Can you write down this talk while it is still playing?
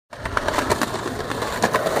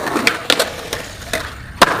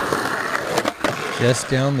Just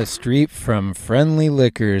down the street from Friendly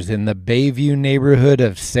Liquors in the Bayview neighborhood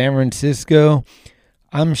of San Francisco,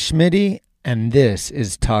 I'm Schmitty, and this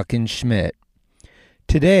is Talkin' Schmidt.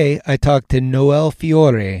 Today, I talked to Noel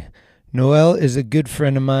Fiore. Noel is a good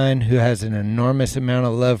friend of mine who has an enormous amount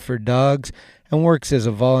of love for dogs and works as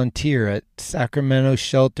a volunteer at Sacramento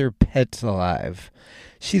shelter Pets Alive.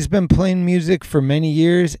 She's been playing music for many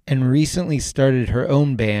years and recently started her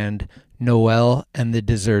own band, Noel and the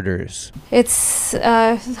Deserters. It's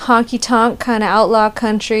a honky-tonk kind of outlaw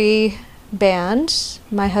country band.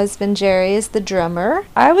 My husband Jerry is the drummer.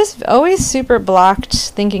 I was always super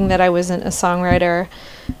blocked thinking that I wasn't a songwriter,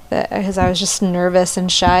 because I was just nervous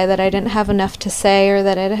and shy that I didn't have enough to say or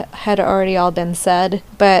that it had already all been said.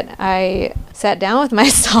 But I sat down with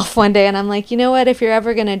myself one day and I'm like, you know what, if you're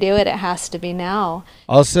ever going to do it, it has to be now.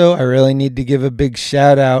 Also, I really need to give a big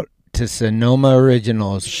shout out to Sonoma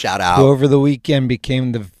Originals. Shout out. Who over the weekend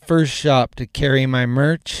became the first shop to carry my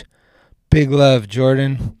merch. Big love,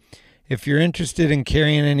 Jordan. If you're interested in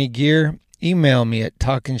carrying any gear, email me at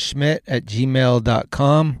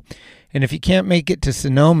talkinschmidt@gmail.com. And if you can't make it to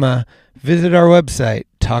Sonoma, visit our website,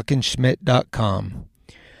 talkinschmidt.com.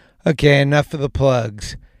 Okay, enough of the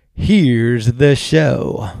plugs. Here's the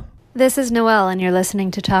show. This is Noel, and you're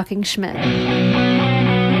listening to Talking Schmidt.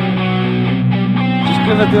 Just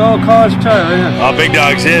give it the old college try right now. Oh, big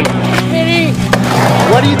dog's in. Schmitty!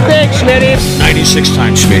 What do you think, Schmitty? 96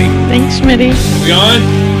 times, Schmitty. Thanks, Schmitty. We on?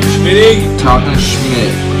 Schmitty? Talking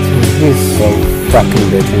Schmidt. He's so fucking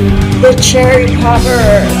bitchin'. The cherry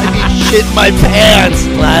popper. Shit my pants,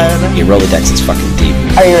 lad. Your Rolodex is fucking deep.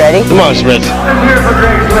 Are you ready? Come on, Schmidt.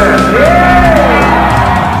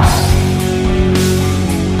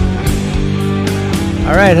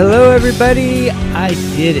 All right, hello, everybody. I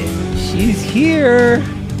did it. She's here.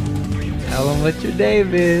 Tell them what your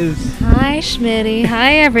name is. Hi, Schmitty.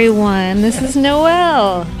 Hi, everyone. This is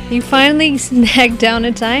Noel. You finally snagged down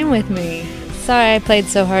a time with me. Sorry I played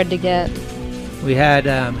so hard to get. We had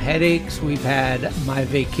headaches. We've had my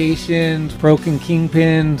vacations, broken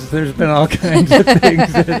kingpins. There's been all kinds of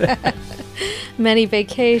things. Many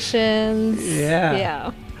vacations.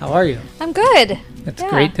 Yeah. How are you? I'm good. It's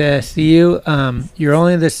great to see you. You're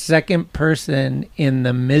only the second person in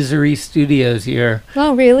the Misery Studios here.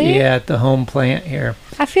 Oh, really? Yeah, at the home plant here.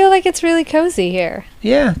 I feel like it's really cozy here.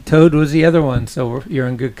 Yeah, Toad was the other one, so you're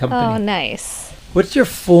in good company. Oh, nice. What's your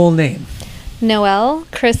full name? Noel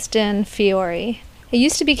Kristen Fiore. It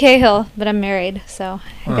used to be Cahill, but I'm married, so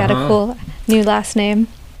I got a cool new last name.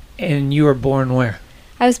 And you were born where?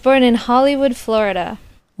 I was born in Hollywood, Florida.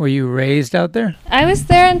 Were you raised out there? I was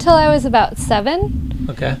there until I was about 7.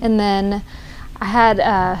 Okay. And then I had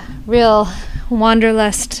a real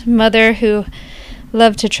wanderlust mother who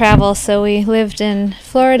loved to travel, so we lived in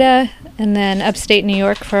Florida and then upstate New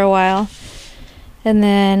York for a while. And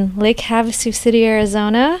then Lake Havasu City,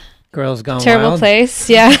 Arizona. Girls Gone Terrible Wild? place,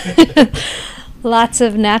 yeah. Lots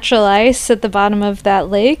of natural ice at the bottom of that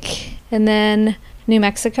lake. And then New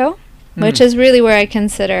Mexico, which is really where I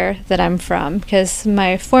consider that I'm from, because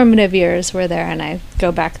my formative years were there and I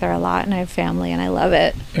go back there a lot and I have family and I love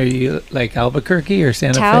it. Are you like Albuquerque or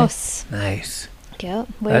Santa Taos. Fe? Nice. Yep,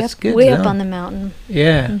 That's good way to up know. on the mountain.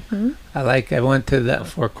 Yeah. I went to the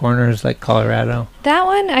Four Corners, like Colorado. That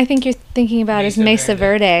one I think you're thinking about is Mesa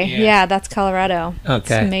Verde. Yeah, that's Colorado.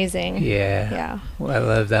 Okay. It's amazing. Yeah. Yeah. Well, I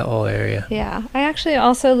love that whole area. Yeah. I actually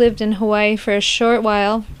also lived in Hawaii for a short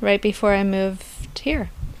while right before I moved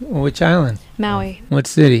here. Which island? Maui. What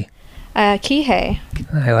city? Kihei.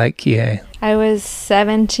 I like Kihei. I was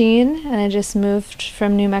 17 and I just moved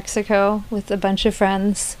from New Mexico with a bunch of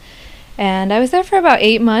friends. And I was there for about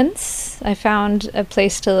 8 months. I found a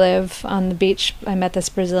place to live on the beach. I met this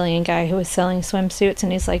Brazilian guy who was selling swimsuits,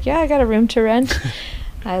 and he's like, yeah, I got a room to rent.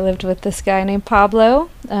 I lived with this guy named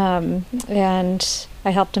Pablo, and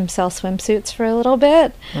I helped him sell swimsuits for a little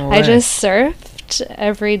bit. I just surfed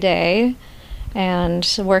every day and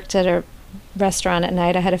worked at a restaurant at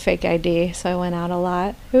night. I had a fake ID, so I went out a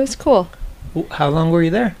lot. It was cool. How long were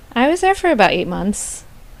you there? I was there for about 8 months.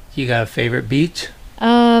 You got a favorite beach?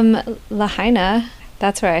 Lahaina.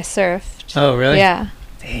 That's where I surfed. Oh, really? Yeah.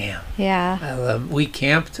 Damn. Yeah. We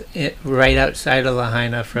camped right outside of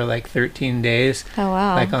Lahaina for like 13 days. Oh,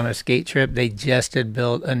 wow. Like on a skate trip. They just had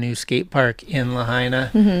built a new skate park in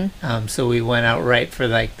Lahaina. So we went out right for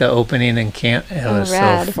like the opening and camp. It was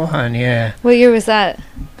rad. so fun, yeah. What year was that?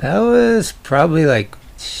 That was probably like,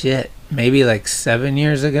 maybe like 7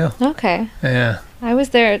 years ago. Okay. Yeah. I was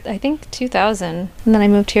there, I think, 2000. And then I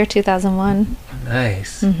moved here 2001.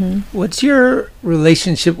 Nice. What's your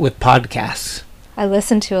relationship with podcasts? I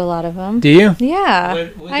listen to a lot of them. Do you? Yeah.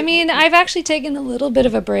 What I mean, I've actually taken a little bit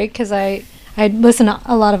of a break because I I listen to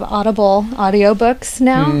a lot of Audible audiobooks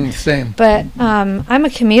now. Same. But I'm a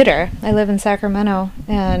commuter. I live in Sacramento,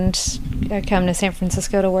 and I come to San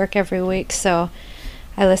Francisco to work every week. So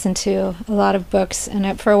I listen to a lot of books,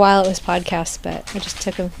 and for a while it was podcasts. But I just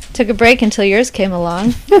took a break until yours came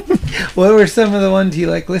along. What were some of the ones you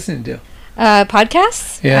like listening to?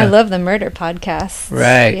 Podcasts? Yeah. I love the murder podcasts.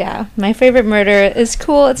 Right. Yeah. My favorite murder is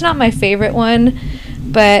cool. It's not my favorite one,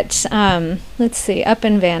 but let's see. Up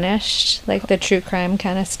and Vanished, like the true crime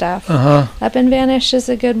kind of stuff. Up and Vanished is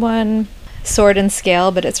a good one. Sword and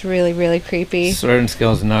Scale, but it's really, really creepy. Sword and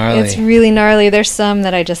Scale's gnarly. It's really gnarly. There's some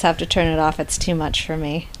that I just have to turn it off. It's too much for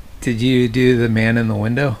me. Did you do The Man in the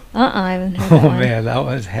Window? I haven't heard that Oh one. man, that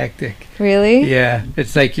was hectic. Really? Yeah,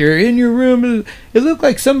 it's like you're in your room and it looked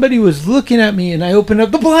like somebody was looking at me, and I opened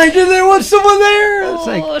up the blind and there was someone there. It's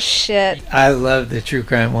like, Oh, shit. I love the true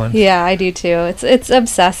crime one. Yeah, I do too. It's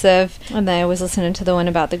obsessive. And then I was listening to the one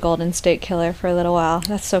about the Golden State Killer for a little while.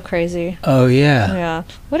 That's so crazy. Oh yeah. Yeah.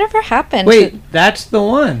 Whatever happened? Wait, that's the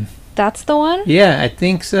one. That's the one? Yeah, I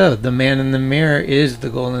think so. The Man in the Mirror is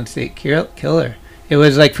the Golden State Killer. It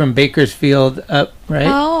was like from Bakersfield up, right?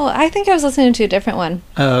 Oh, I think I was listening to a different one.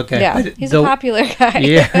 Oh, okay. Yeah, But he's a popular guy.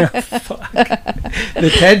 Yeah, fuck. The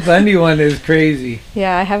Ted Bundy one is crazy.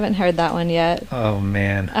 Yeah, I haven't heard that one yet. Oh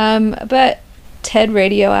man. But TED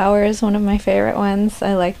Radio Hour is one of my favorite ones.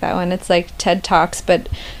 I like that one. It's like TED Talks, but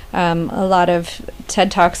a lot of TED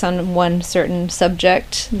Talks on one certain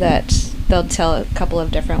subject that they'll tell a couple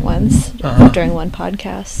of different ones during one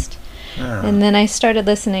podcast. And then I started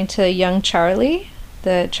listening to Young Charlie,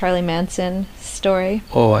 the Charlie Manson story.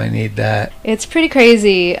 Oh, I need that. It's pretty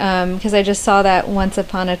crazy because I just saw that Once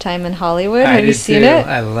Upon a Time in Hollywood. I Have you did seen too. it?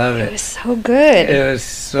 I love It it. was so good. It was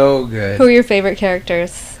so good. Who are your favorite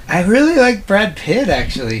characters? I really like Brad Pitt,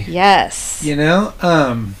 actually. Yes. You know,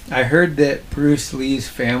 I heard that Bruce Lee's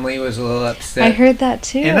family was a little upset. I heard that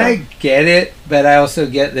too. And I get it, but I also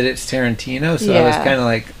get that it's Tarantino, so I was Yeah. kind of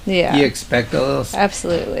like, Yeah. you expect a little.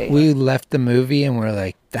 Absolutely. We left the movie and we're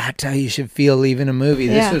like, that's how you should feel leaving a movie.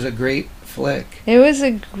 This Yeah. was a great flick. It was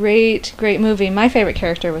a great, great movie. My favorite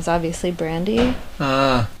character was obviously Brandy.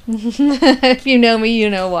 If you know me, you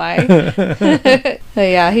know why. But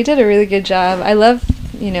yeah, he did a really good job. I love,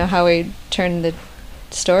 how he turned the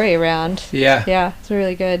story around. Yeah. Yeah, it's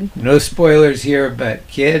really good. No spoilers here, but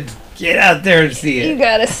kids, get out there and see You it.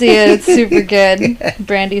 gotta see it. It's super good.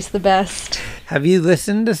 Brandy's the best. Have you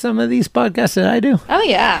listened to some of these podcasts that I do? Oh,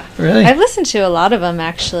 yeah. Really? I've listened to a lot of them,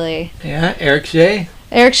 actually. Yeah, Eric Shea?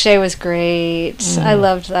 Eric Shea was great. I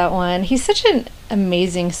loved that one. He's such an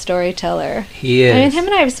amazing storyteller. He is. I mean, him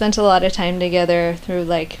and I have spent a lot of time together through,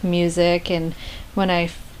 like, music, and when I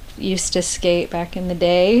used to skate back in the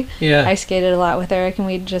day, Yeah. I skated a lot with Eric, and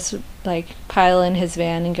we'd just, like, pile in his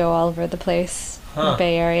van and go all over the place in the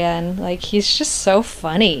Bay Area, and, like, he's just so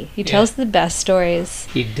funny. He tells the best stories.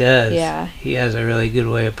 He does. Yeah. He has a really good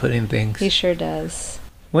way of putting things. He sure does.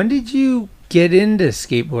 When did you get into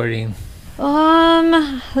skateboarding?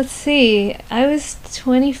 Let's see. I was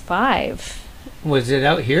 25. Was it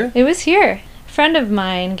out here? It was here. A friend of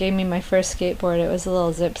mine gave me my first skateboard. It was a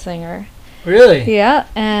little Zip Singer. Really? Yeah,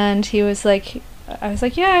 and he was like, I was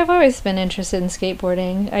like, yeah, I've always been interested in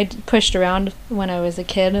skateboarding. I pushed around when I was a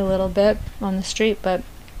kid a little bit on the street, but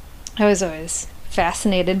I was always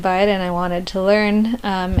fascinated by it, and I wanted to learn.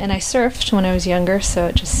 And I surfed when I was younger, so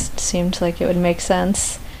it just seemed like it would make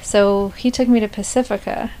sense. So he took me to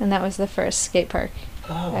Pacifica, and that was the first skate park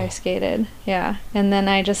I skated. Yeah, and then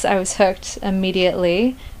I was hooked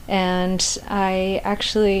immediately, and I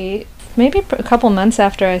actually, maybe a couple months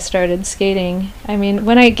after I started skating, I mean,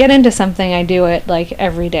 when I get into something, I do it like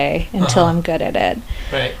every day until I'm good at it.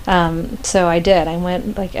 Right. So I did. I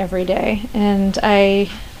went like every day, and I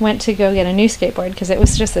went to go get a new skateboard because it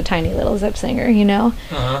was just a tiny little Zip Singer,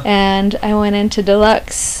 And I went into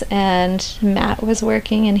Deluxe, and Matt was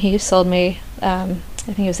working, and he sold me, I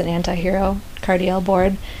think it was an Anti-Hero Cardiel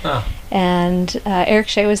board, and Eric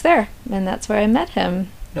Shea was there, and that's where I met him.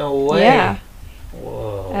 No way. Yeah.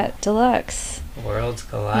 Whoa. At Deluxe. Worlds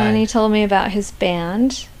collide. And he told me about his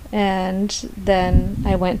band, and then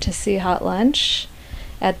I went to see Hot Lunch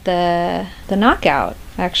at the Knockout,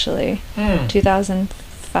 actually.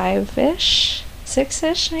 2005-ish,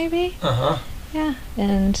 6-ish maybe. Yeah,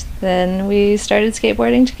 and then we started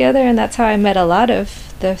skateboarding together, and that's how I met a lot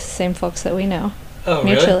of the same folks that we know. Oh,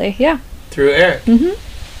 mutually. really? Yeah. Through Eric? Mhm.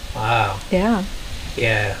 Wow. Yeah.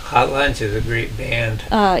 Yeah, Hot Lunch is a great band.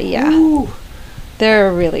 Yeah. Ooh. They're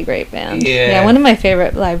a really great band. Yeah. One of my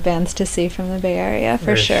favorite live bands to see from the Bay Area,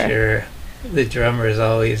 for sure. The drummer is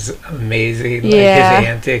always amazing. Yeah. Like his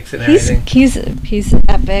antics and everything. He's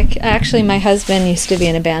epic. Actually, my husband used to be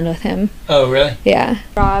in a band with him. Oh, really? Yeah.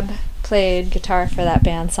 Rob played guitar for that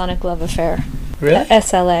band, Sonic Love Affair. Really?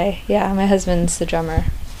 SLA. Yeah, my husband's the drummer.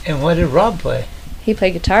 And what did Rob play? He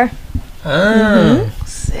played guitar. Oh,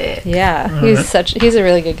 sick. Yeah, Uh-huh. he's a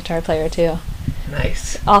really good guitar player too.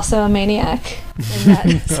 Nice. Also a maniac in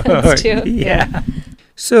that sense too. Yeah.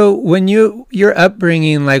 So when your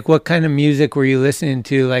upbringing, like what kind of music were you listening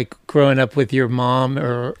to, like growing up with your mom,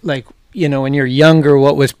 or like, you know, when you're younger,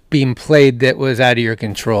 what was being played that was out of your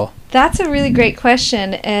control? That's a really great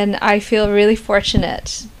question, and I feel really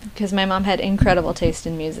fortunate because my mom had incredible taste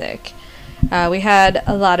in music. We had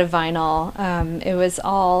a lot of vinyl. It was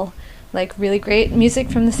all like really great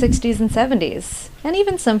music from the 60s and 70s, and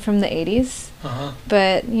even some from the 80s. Uh-huh.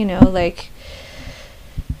 But, you know, like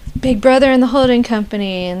Big Brother and the Holding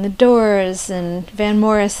Company and the Doors and Van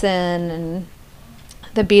Morrison and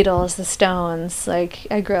the Beatles, the Stones. Like,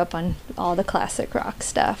 I grew up on all the classic rock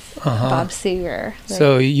stuff. Uh-huh. Bob Seger. Like,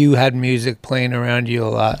 So you had music playing around you a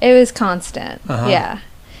lot. it was constant. Uh-huh. Yeah.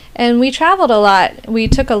 And we traveled a lot. We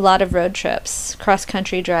took a lot of road trips,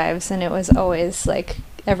 cross-country drives, and it was always, like,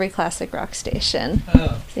 every classic rock station.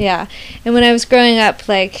 Oh. Yeah. And when I was growing up,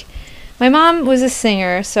 like, my mom was a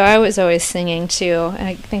singer, so I was always singing, too. And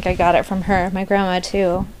I think I got it from her, my grandma,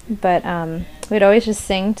 too. But we'd always just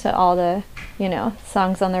sing to all the, you know,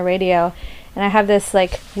 songs on the radio. And I have this,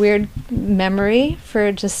 like, weird memory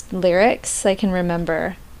for just lyrics. I can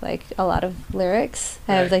remember, like, a lot of lyrics.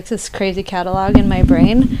 I have, like, this crazy catalog in my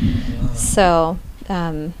brain. So,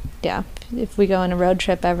 yeah, if we go on a road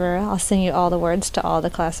trip ever, I'll sing you all the words to all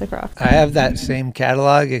the classic rock. I have that same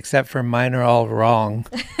catalog, except for mine are all wrong.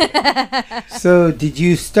 So did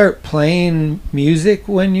you start playing music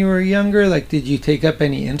when you were younger? Like, did you take up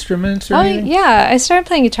any instruments or anything? Yeah, I started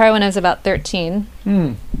playing guitar when I was about 13.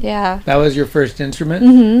 Yeah. That was your first instrument?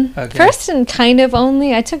 Mm-hmm. Okay. First and kind of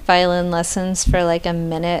only. I took violin lessons for like a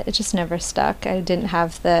minute. It just never stuck. I didn't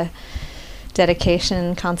have the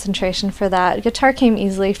dedication, concentration for that. Guitar came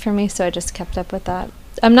easily for me, so I just kept up with that.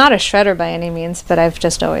 I'm not a shredder by any means, but I've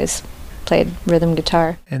just always played rhythm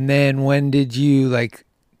guitar. And then when did you like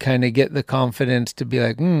kind of get the confidence to be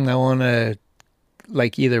like, I want to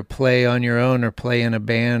like either play on your own or play in a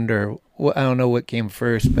band, or I don't know what came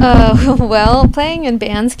first. But Well, playing in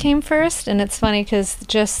bands came first, and it's funny because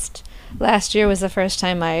just last year was the first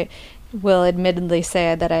time I will admittedly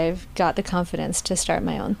say that I've got the confidence to start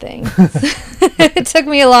my own thing. It took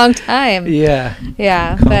me a long time. yeah.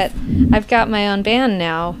 Yeah, but I've got my own band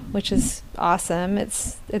now, which is awesome.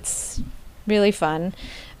 It's really fun.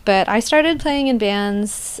 But I started playing in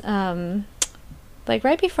bands like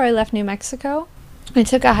right before I left New Mexico. I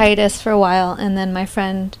took a hiatus for a while, and then my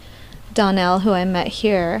friend Donnell, who I met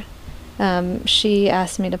here, she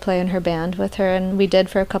asked me to play in her band with her, and we did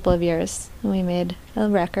for a couple of years. And we made a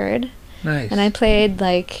record. Nice. And I played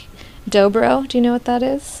like dobro. Do you know what that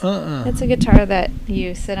is? It's a guitar that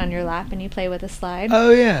you sit on your lap and you play with a slide.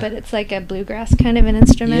 Oh, yeah. But it's like a bluegrass kind of an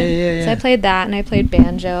instrument. Yeah. So I played that, and I played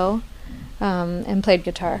banjo, and played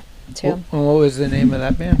guitar too. And what was the name of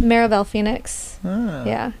that band? Maribel Phoenix. Ah.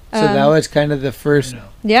 Yeah. So that was kind of the first.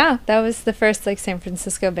 Yeah, that was the first like San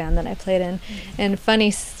Francisco band that I played in. And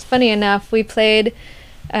funny enough, we played,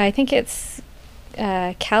 I think it's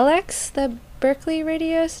Calex, the Berkeley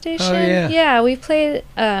radio station. Oh, yeah. Yeah, we played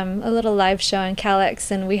a little live show in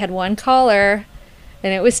Calex, and we had one caller,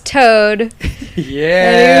 and it was Toad.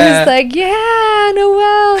 Yeah. And he was like, yeah,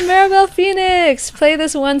 Noel, Maribel Phoenix, play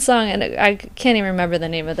this one song. And I can't even remember the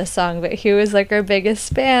name of the song, but he was like our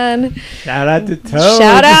biggest fan. Shout out to Toad.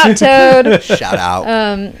 Shout out, Toad. Shout out.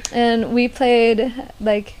 And we played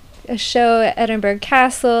like a show at Edinburgh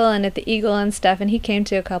Castle and at the Eagle and stuff, and he came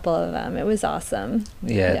to a couple of them. It was awesome.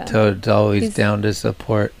 Yeah, Toad's always down to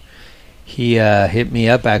support. He hit me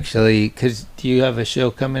up actually, because do you have a show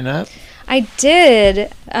coming up? I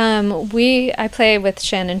did. I play with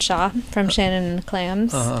Shannon Shaw from Shannon and the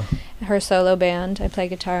Clams, her solo band. I play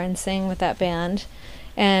guitar and sing with that band.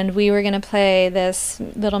 And we were going to play this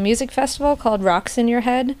little music festival called Rocks in Your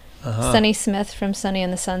Head. Sonny Smith from Sonny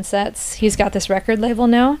and the Sunsets. He's got this record label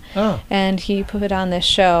now, and he put on this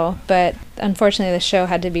show, but unfortunately the show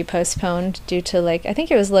had to be postponed due to like, I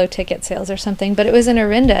think it was low ticket sales or something, but it was in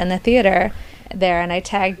Orinda in the theater there, and I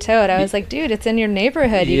tagged Toad. I was like, dude, it's in your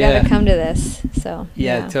neighborhood. You gotta come to this. So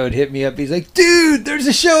yeah, Toad hit me up. He's like, dude, there's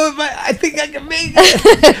a show I think I can make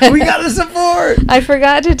it. We gotta support. I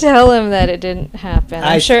forgot to tell him that it didn't happen.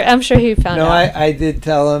 I'm sure he found out. No, I did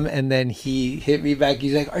tell him, and then he hit me back.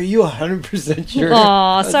 He's like, are you 100% sure?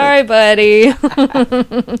 Aw, sorry, buddy.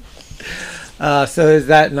 So is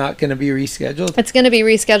that not going to be rescheduled? It's going to be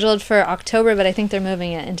rescheduled for October, but I think they're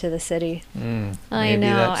moving it into the city. I maybe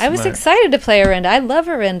know. that's I was smart. excited to play Orinda. I love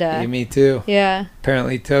Orinda. Me too. Yeah.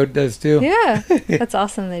 Apparently Toad does too. Yeah. That's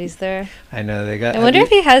awesome that he's there. I know they got. I wonder if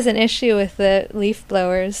he has an issue with the leaf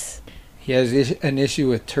blowers. He has an issue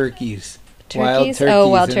with turkeys. Turkeys? in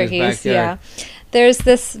Wild his turkeys. Yeah. backyard. There's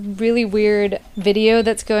this really weird video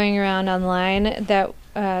that's going around online that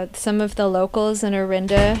some of the locals in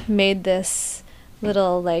Orinda made this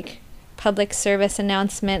little like public service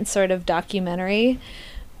announcement sort of documentary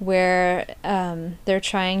where they're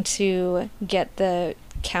trying to get the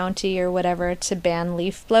county or whatever to ban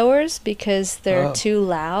leaf blowers because they're too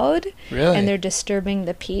loud. Really? And they're disturbing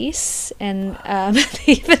the peace. And they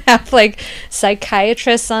even have like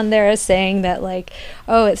psychiatrists on there saying that like,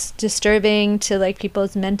 oh, it's disturbing to like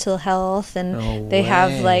people's mental health. And No they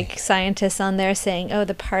have way. like scientists on there saying, oh,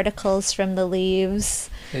 the particles from the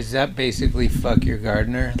leaves. Is that basically fuck your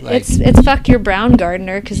gardener? Like, It's fuck your brown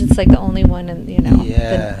gardener because it's like the only one in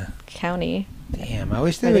yeah. the county. Damn, I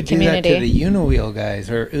wish they Or the would do that to community. the Unowheel guys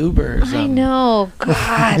or Uber or something. I know,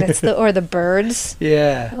 God, it's the birds.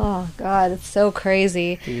 Yeah. Oh God, it's so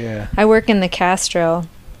crazy. Yeah. I work in the Castro,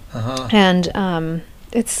 and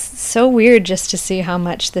it's so weird just to see how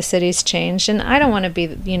much the city's changed. And I don't want to be,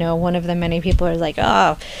 one of the many people who are like,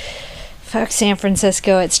 oh, fuck San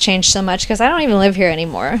Francisco, it's changed so much because I don't even live here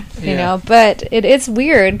anymore, you Yeah. know. But it's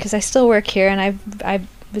weird because I still work here, and I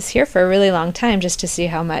was here for a really long time just to see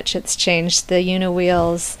how much it's changed. The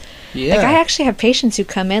Unowheels. Yeah. Like I actually have patients who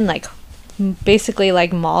come in like basically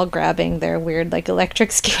like mall grabbing their weird like electric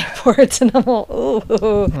skateboards, and I'm all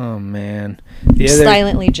ooh, Oh man.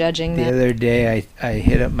 silently judging The them. other day I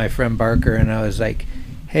hit up my friend Barker and I was like,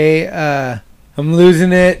 "Hey, I'm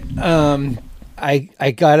losing it.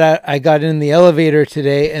 I got in the elevator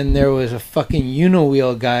today and there was a fucking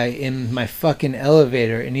Unowheel guy in my fucking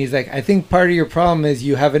elevator." And he's like, "I think part of your problem is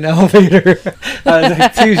you have an elevator." I was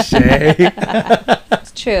like, "Touche."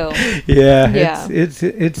 It's true. Yeah. It's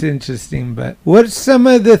interesting. But what's some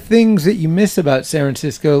of the things that you miss about San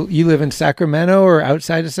Francisco? You live in Sacramento or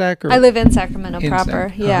outside of Sac? Or? I live in Sacramento In proper.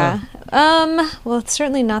 Sac- Yeah. Well, it's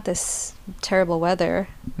certainly not this terrible weather.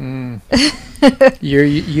 You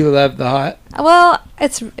love the hot. Well,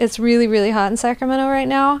 it's really really hot in Sacramento right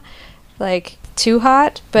now. Like too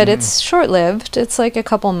hot, but it's short-lived. It's like a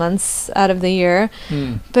couple months out of the year.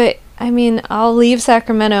 But I mean, I'll leave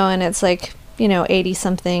Sacramento and it's like, 80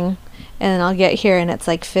 something, and I'll get here and it's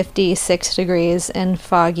like 56 degrees and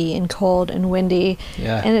foggy and cold and windy.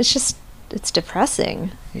 Yeah. And it's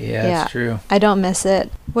depressing. Yeah, that's true. I don't miss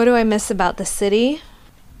it. What do I miss about the city?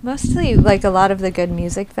 Mostly like a lot of the good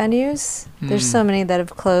music venues. There's so many that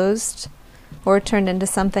have closed or turned into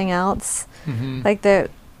something else. Like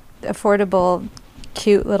the affordable,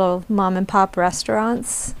 cute little mom and pop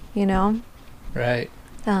restaurants, Right.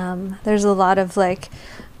 There's a lot of like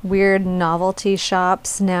weird novelty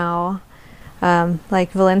shops now. Like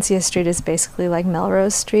Valencia Street is basically like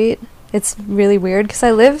Melrose Street. It's really weird because I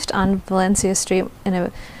lived on Valencia Street in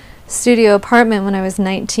a studio apartment when I was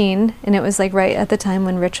 19, and it was like right at the time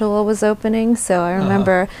when Ritual was opening. So I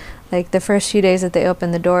remember like the first few days that they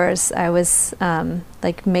opened the doors, I was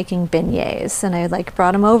like making beignets, and I like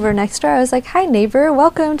brought them over next door. I was like, "Hi neighbor,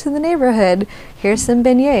 welcome to the neighborhood. Here's some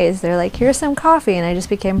beignets." They're like, "Here's some coffee," and I just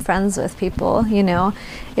became friends with people.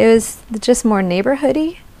 It was just more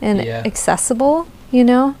neighborhoody and accessible,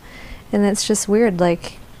 and it's just weird.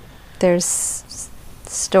 Like there's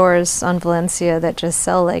stores on Valencia that just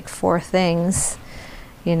sell like 4 things,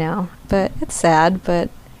 but it's sad, but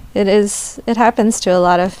it happens to a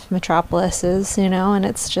lot of metropolises, and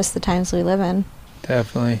it's just the times we live in.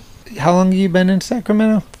 Definitely. How long have you been in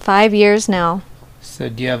Sacramento? 5 years now. So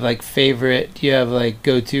do you have like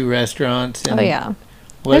go-to restaurants? Oh yeah.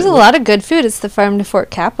 There's a lot of good food. It's the Farm to Fork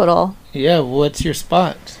capital. Yeah, what's your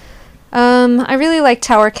spot? I really like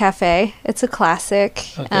Tower Cafe. It's a classic.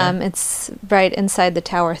 Okay. It's right inside the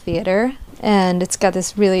Tower Theater, and it's got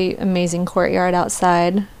this really amazing courtyard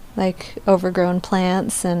outside, like overgrown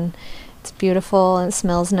plants, and it's beautiful and it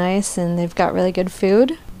smells nice, and they've got really good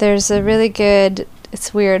food. There's a really good,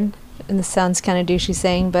 it's weird, and this sounds kind of douchey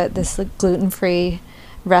saying, but this like, gluten-free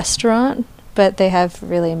restaurant, but they have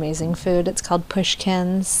really amazing food. It's called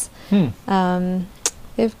Pushkin's. They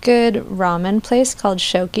have good ramen place called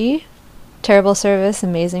Shoki. Terrible service,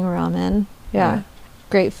 amazing ramen. Yeah,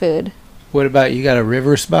 great food. What about you got a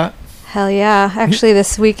river spot? Hell yeah. Actually,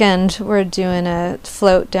 this weekend we're doing a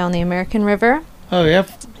float down the American River. Oh, yeah.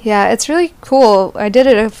 Yeah, it's really cool. I did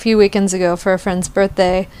it a few weekends ago for a friend's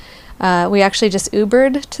birthday. We actually just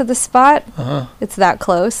Ubered to the spot. It's that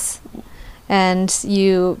close. and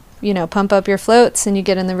you know, pump up your floats and you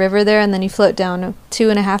get in the river there, and then you float down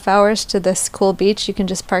 2.5 hours to this cool beach. You can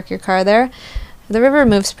just park your car there. The river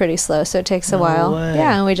moves pretty slow, so it takes a while. way.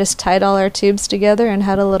 Yeah, and we just tied all our tubes together and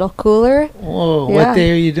had a little cooler. Whoa, Yeah. what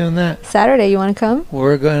day are you doing that? Saturday, you want to come?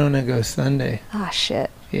 We're going to go Sunday. Ah, shit.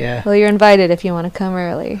 Yeah. Well, you're invited if you want to come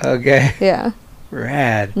early. Okay. Yeah.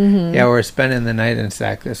 Rad. Mm-hmm. Yeah, we're spending the night in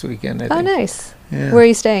Sac this weekend, I Oh, think. nice. Yeah. Where are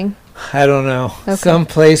you staying? I don't know. Okay. Some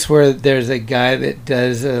place where there's a guy that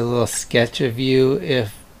does a little sketch of you.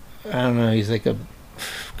 If I don't know, he's like a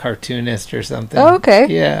cartoonist or something. Oh, okay.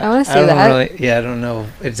 Yeah. I wanna see don't that. Really, I don't know.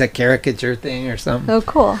 It's a caricature thing or something. Oh,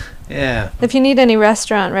 cool. Yeah. If you need any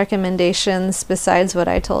restaurant recommendations besides what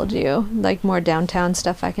I told you, like more downtown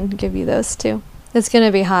stuff, I can give you those too. It's going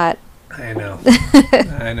to be hot. I know.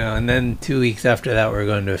 I know. And then 2 weeks after that, we're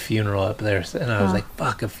going to a funeral up there. And I was Oh. like,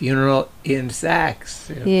 fuck, a funeral in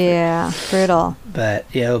Sacs. Yeah, brutal. But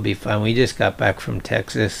yeah, it'll be fun. We just got back from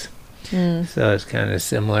Texas. Mm. So it's kind of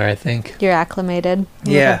similar, I think. You're acclimated a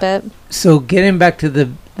Yeah. little bit. So getting back to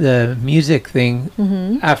the music thing,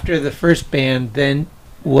 Mm-hmm. after the first band, then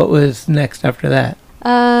what was next after that?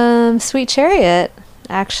 Sweet Chariot,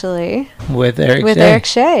 actually, With Eric with Shea? Eric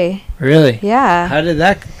Shea. Really? Yeah. How did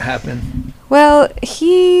that happen? Well,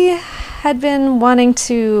 he had been wanting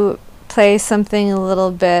to play something a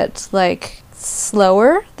little bit like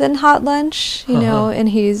slower than Hot Lunch, you know, and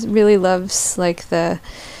he's really loves like the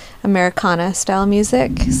Americana style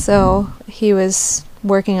music. So he was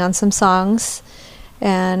working on some songs,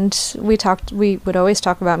 and we would always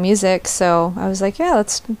talk about music. So I was like, yeah,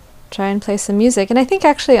 let's try and play some music. And I think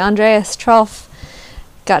actually Andreas Trolf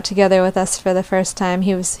got together with us for the first time.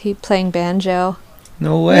 He playing banjo.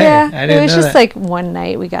 No way. Yeah, I it didn't was know just that. like one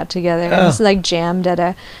night we got together. It was Oh. like jammed at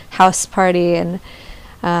a house party, and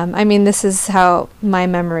I mean, this is how my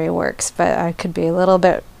memory works, but I could be a little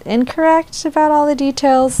bit incorrect about all the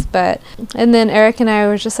details. And then Eric and I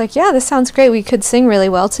were just like, yeah, this sounds great. We could sing really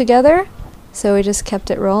well together, so we just kept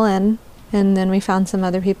it rolling. And then we found some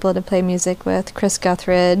other people to play music with. Chris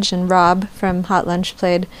Guthridge and Rob from Hot Lunch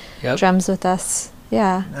played Yep. drums with us.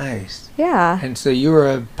 Yeah, Nice. yeah. And so you were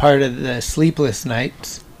a part of the Sleepless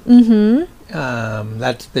Nights. Mm-hmm.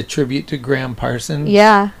 That's the tribute to Graham Parsons.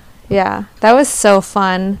 Yeah, yeah. That was so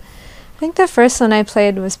fun. I think the first one I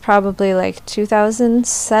played was probably like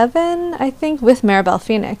 2007, I think, with Maribel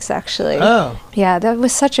Phoenix, actually. Oh. Yeah, that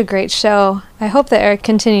was such a great show. I hope that Eric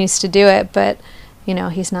continues to do it, but, you know,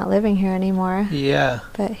 he's not living here anymore. Yeah.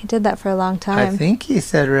 But he did that for a long time. I think he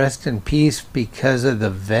said rest in peace because of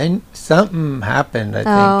the something happened, I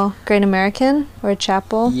Oh, Great American or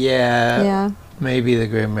Chapel? think. Yeah. Yeah. Maybe the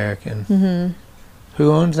Great American. Mm-hmm. Who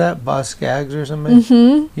owns that? Boss Skaggs or something?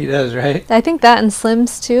 Mm-hmm. He does, right? I think that and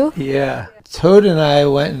Slim's, too. Yeah. Toad and I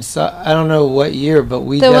went and saw, I don't know what year, but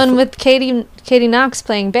we The one with Katie Knox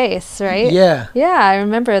playing bass, right? Yeah. Yeah, I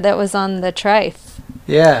remember that was on the Trife.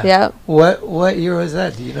 Yeah. Yep. What year was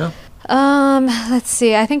that? Do you know? Let's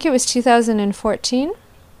see. I think it was 2014.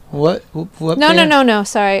 What No, band? no.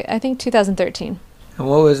 Sorry. I think 2013. And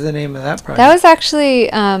what was the name of that project? That was actually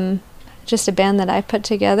just a band that I put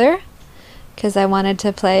together because I wanted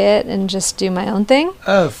to play it and just do my own thing.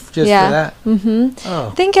 Oh, just Yeah. for that? Mm-hmm. Oh.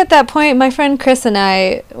 I think at that point, my friend Chris and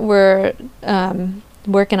I were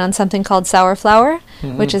working on something called Sour Flower,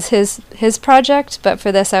 Mhm. which is his project. But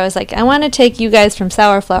for this, I was like, I want to take you guys from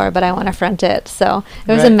Sour Flower, but I want to front it. So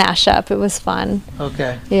it was a Right. mashup. It was fun.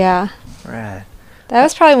 Okay. Yeah. Right. That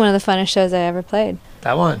was probably one of the funnest shows I ever played.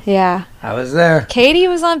 That one. Yeah. I was there. Katie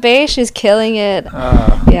was on bass. She was killing it.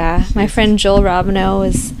 Oh. Yeah. My friend Joel Robino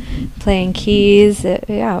was playing keys. It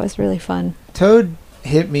was really fun. Toad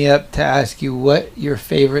hit me up to ask you what your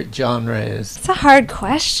favorite genre is. It's a hard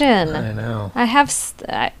question. I know. I have,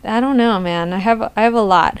 I don't know, man. I have a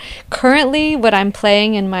lot. Currently, what I'm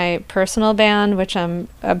playing in my personal band, which I'm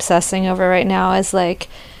obsessing over right now, is like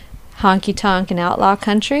honky tonk and outlaw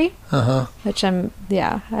country, Uh-huh. which I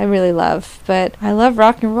really love. But I love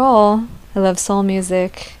rock and roll. I love soul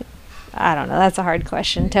music. I don't know. That's a hard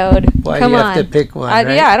question, Toad. Why Come you on. have to pick one,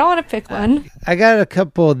 right? Yeah, I don't want to pick one. I got a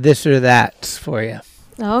couple this or that's for you.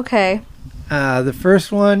 Okay. The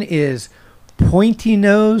first one is pointy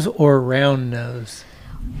nose or round nose.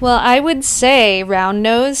 Well, I would say round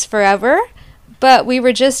nose forever, but we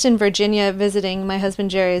were just in Virginia visiting my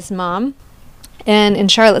husband Jerry's mom, and in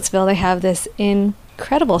Charlottesville they have this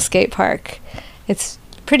incredible skate park. It's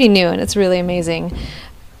pretty new and it's really amazing.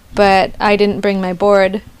 But I didn't bring my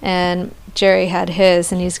board, and Jerry had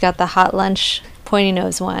his, and he's got the Hot Lunch pointy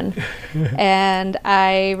nose one. And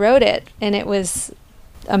I rode it, and it was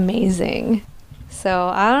amazing. So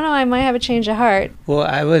I don't know, I might have a change of heart. Well,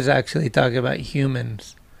 I was actually talking about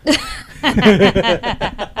humans.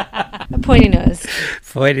 A pointy nose.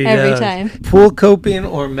 Pointy Every nose. time. Pool coping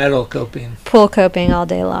or metal coping? Pool coping all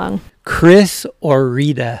day long. Chris or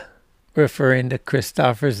Rita? Referring to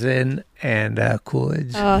Christopherson and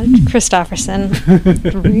Coolidge. Oh, Christopherson.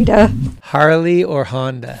 Rita. Harley or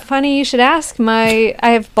Honda? Funny you should ask. I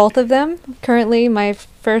have both of them. Currently, my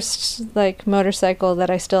first motorcycle that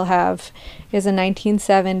I still have is a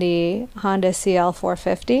 1970 Honda CL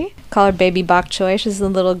 450. Call her Baby Bok Choy. She's a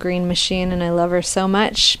little green machine and I love her so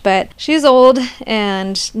much. But she's old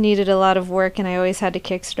and needed a lot of work and I always had to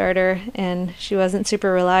kickstart her and she wasn't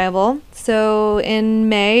super reliable. So in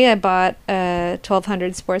May I bought a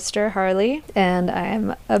 1200 Sportster Harley and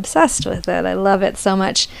I'm obsessed with it. I love it so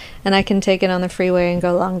much and I can take it on the freeway and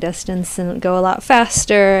go long distance and go a lot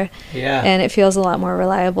faster. Yeah. And it feels a lot more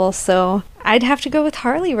reliable. So I'd have to go with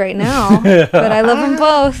Harley right now, but I love them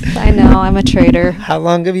both. I know, I'm a traitor. How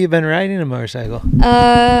long have you been riding a motorcycle?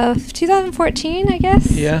 2014, I guess.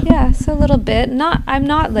 Yeah? Yeah, so a little bit. I'm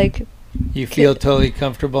not You feel totally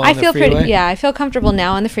comfortable on I the feel freeway? I feel comfortable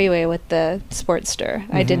now on the freeway with the Sportster.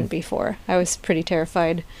 I didn't before. I was pretty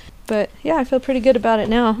terrified. But yeah, I feel pretty good about it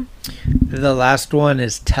now. The last one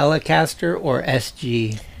is Telecaster or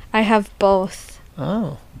SG? I have both.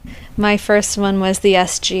 Oh. My first one was the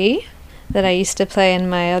SG that I used to play in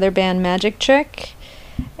my other band, Magic Trick.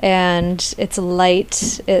 And it's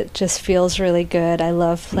light. It just feels really good. I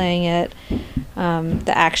love playing it.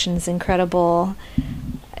 The action's incredible.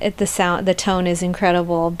 The tone is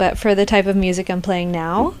incredible. But for the type of music I'm playing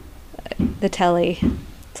now, the Tele,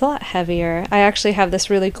 it's a lot heavier. I actually have this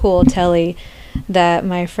really cool Tele that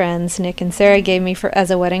my friends Nick and Sarah gave me as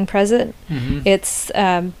a wedding present. Mm-hmm. It's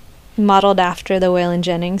modeled after the Waylon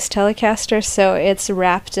Jennings Telecaster, so it's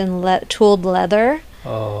wrapped in tooled leather.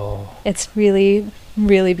 Oh. It's really,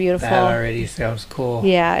 really beautiful. That already sounds cool.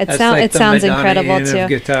 Yeah, it That's sounds like it the sounds Madonna incredible Inn too. of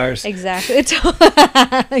guitars. Exactly.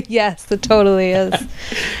 Yes, it totally is.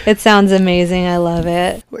 It sounds amazing. I love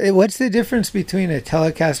it. What's the difference between a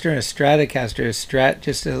Telecaster and a Stratocaster? Is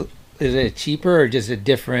is it cheaper or just a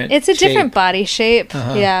different It's a shape? different body shape.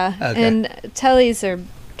 Uh-huh. Yeah, Okay. and Teles are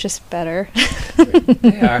just better.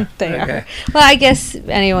 They are. They Okay. are. Well, I guess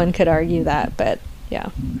anyone could argue that, but yeah.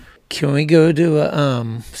 Can we go to a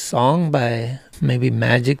song by maybe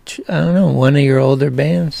I don't know, one of your older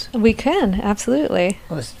bands? We can, absolutely.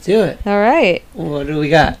 Let's do it. All right. What do we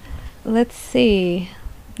got? Let's see.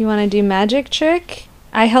 You want to do Magic Trick?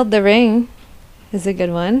 I Held the Ring is a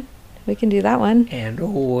good one. We can do that one. And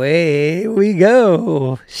away we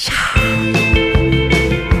go.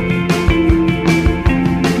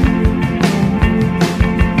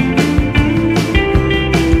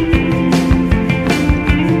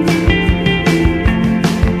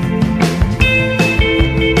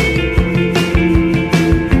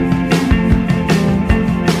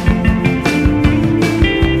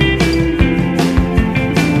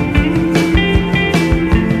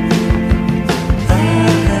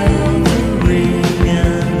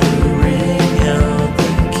 Ring out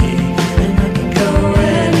the key, and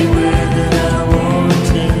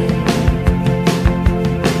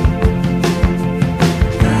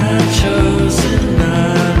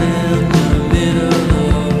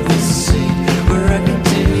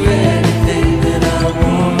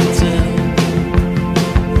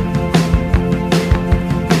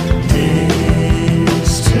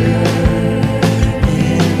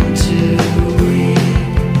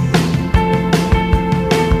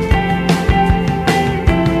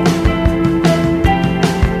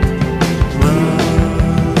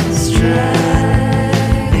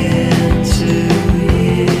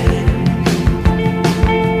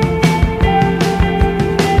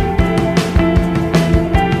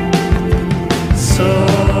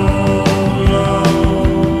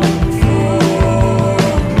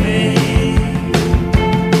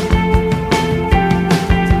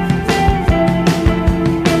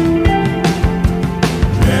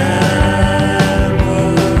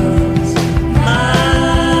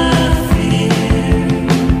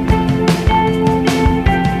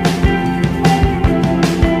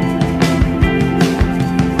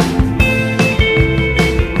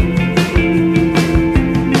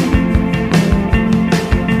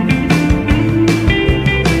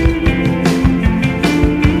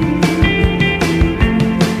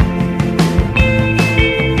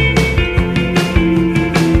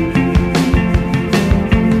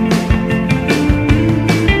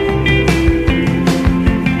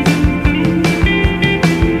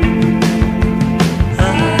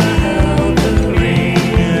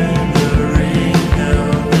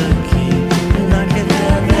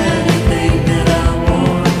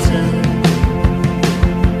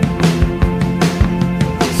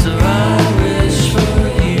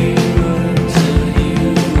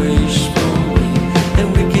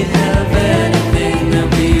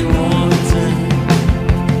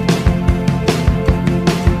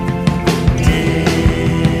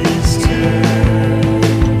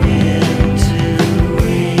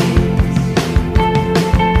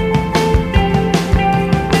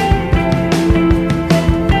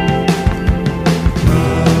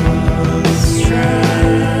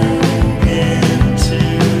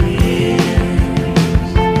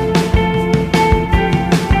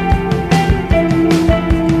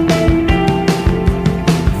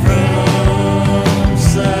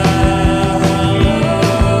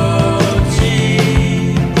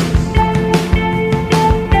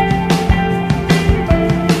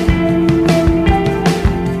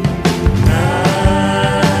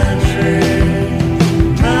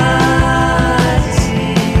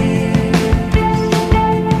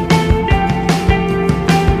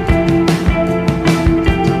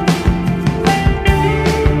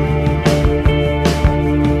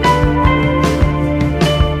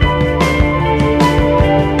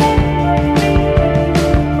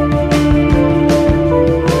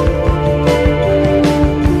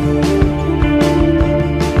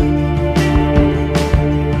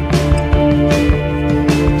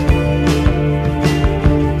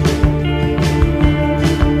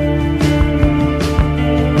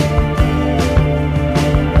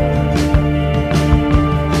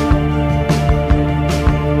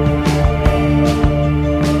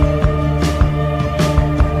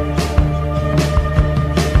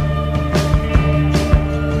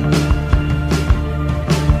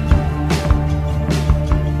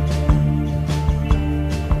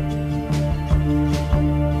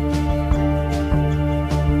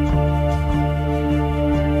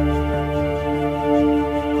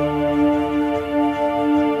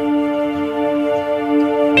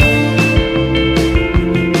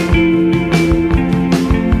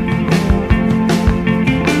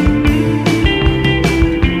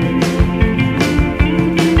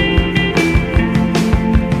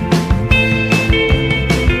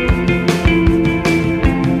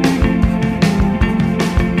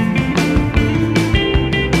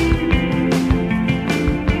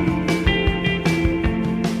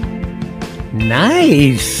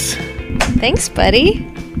Nice. Thanks, buddy.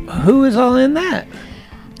 Who is all in that?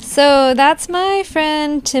 So that's my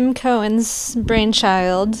friend Tim Cohen's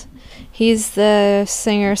brainchild. He's the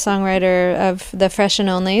singer-songwriter of the Fresh and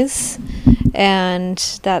Onlys. And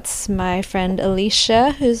that's my friend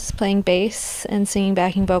Alicia, who's playing bass and singing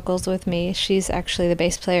backing vocals with me. She's actually the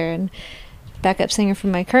bass player and backup singer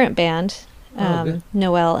from my current band,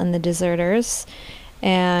 Noelle and the Deserters.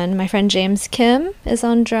 And my friend James Kim is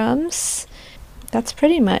on drums. That's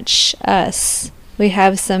pretty much us. We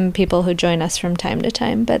have some people who join us from time to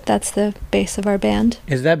time, but that's the base of our band.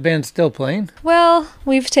 Is that band still playing? Well,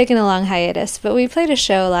 we've taken a long hiatus, but we played a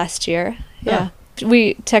show last year. Yeah.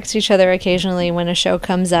 We text each other occasionally when a show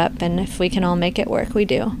comes up, and if we can all make it work, we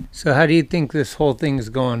do. So how do you think this whole thing's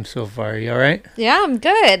going so far? You all right? Yeah, I'm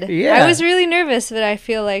good. Yeah. I was really nervous, but I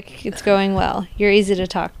feel like it's going well. You're easy to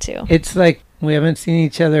talk to. It's like we haven't seen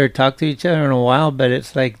each other or talked to each other in a while, but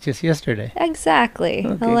it's like just yesterday. Exactly.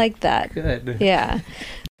 Okay. I like that. Good. Yeah.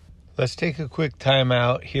 Let's take a quick time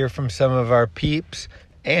out, hear from some of our peeps,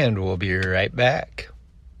 and we'll be right back.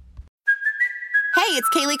 Hey, it's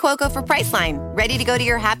Kaylee Cuoco for Priceline. Ready to go to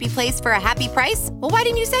your happy place for a happy price? Well, why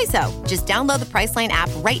didn't you say so? Just download the Priceline app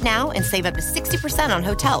right now and save up to 60% on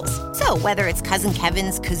hotels. So whether it's Cousin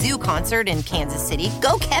Kevin's Kazoo Concert in Kansas City,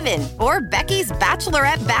 go Kevin, or Becky's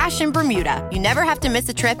Bachelorette Bash in Bermuda, you never have to miss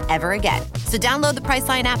a trip ever again. So download the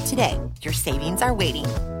Priceline app today. Your savings are waiting.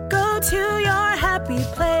 Go to your happy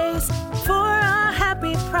place for a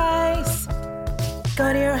happy price.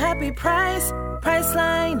 Go to your happy price,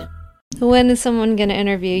 Priceline. When is someone going to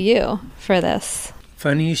interview you for this?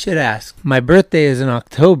 Funny you should ask. My birthday is in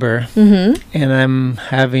October, and I'm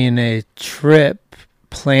having a trip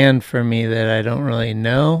planned for me that I don't really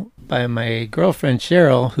know by my girlfriend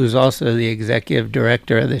Cheryl, who's also the executive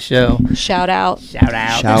director of the show. Shout out. Shout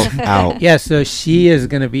out. Yeah, so she is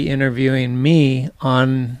going to be interviewing me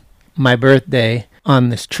on my birthday on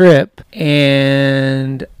this trip,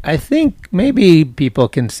 and I think maybe people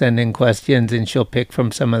can send in questions and she'll pick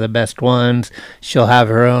from some of the best ones. She'll have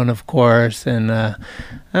her own, of course, and I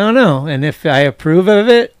don't know, and if I approve of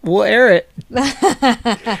it, we'll air it.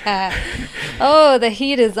 Oh, the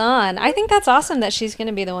heat is on. I think that's awesome that she's going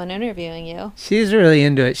to be the one interviewing you. She's really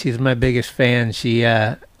into it. She's my biggest fan. She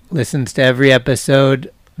listens to every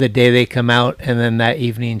episode the day they come out, and then that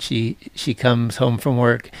evening she comes home from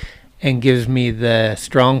work and gives me the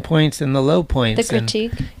strong points and the low points. The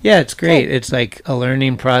critique. And yeah, it's great. Good. It's like a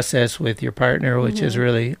learning process with your partner, which is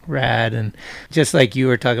really rad. And just like you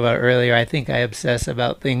were talking about earlier, I think I obsess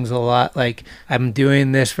about things a lot. Like I'm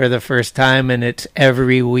doing this for the first time and it's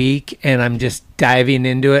every week and I'm just diving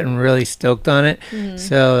into it and really stoked on it.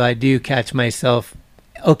 So I do catch myself,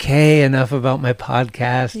 okay, enough about my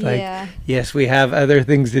podcast. Like, yes, we have other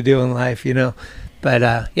things to do in life, you know.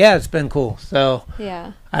 But yeah, it's been cool. So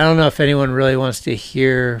yeah, I don't know if anyone really wants to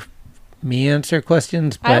hear me answer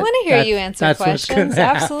questions. But I want to hear you answer questions.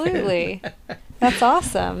 Absolutely. That's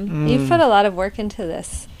awesome. You've put a lot of work into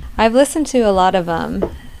this. I've listened to a lot of them.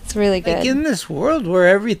 It's really good. Like in this world where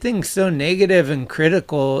everything's so negative and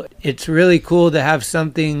critical, it's really cool to have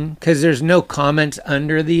something, because there's no comments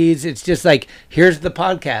under these. It's just like, here's the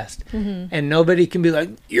podcast. And nobody can be like,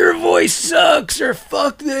 your voice sucks, or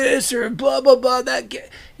fuck this, or blah, blah, blah.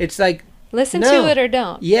 It's like, listen to it or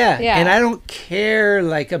don't. Yeah. And I don't care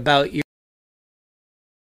like about your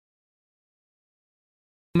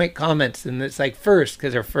make comments, and it's like first,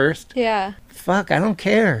 because they're first. Yeah. Fuck, I don't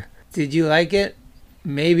care. Did you like it?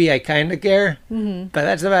 Maybe I kind of care, but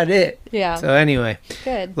that's about it. Yeah. So anyway,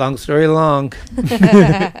 good. Long story long.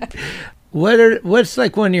 What's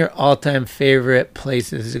like one of your all-time favorite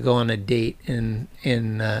places to go on a date in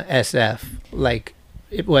SF? Like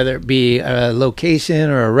whether it be a location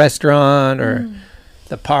or a restaurant or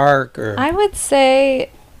the park or. I would say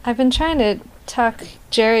I've been trying to talk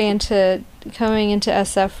Jerry into coming into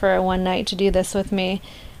SF for one night to do this with me,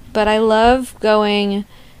 but I love going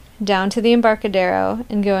down to the Embarcadero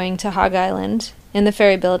and going to Hog Island in the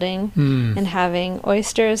ferry building and having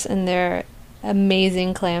oysters and their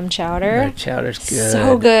amazing clam chowder. Their chowder's good.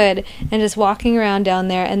 So good. And just walking around down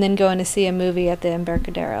there and then going to see a movie at the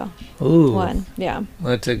Embarcadero. Ooh. Yeah.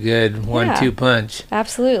 That's a good 1-2 punch.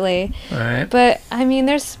 Absolutely. All right. But, I mean,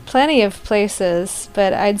 there's plenty of places,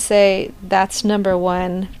 but I'd say that's number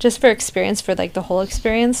one, just for experience, for like the whole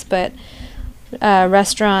experience, but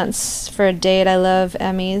restaurants for a date, I love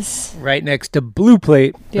Emmy's. Right next to Blue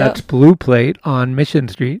Plate. Yep. That's Blue Plate on Mission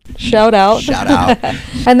Street. Shout out. Shout out.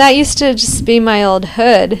 And that used to just be my old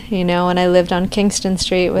hood, you know, when I lived on Kingston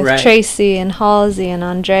Street with Tracy and Halsey and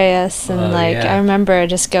Andreas. And I remember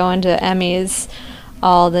just going to Emmy's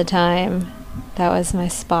all the time. That was my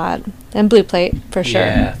spot. And Blue Plate, for sure.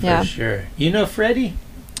 Yeah, for sure. You know Freddie?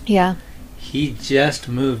 Yeah. He just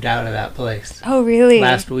moved out of that place. Oh, really?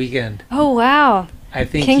 Last weekend. Oh, wow. I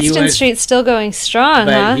think Kingston Street's still going strong,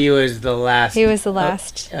 huh? But he was the last. He was the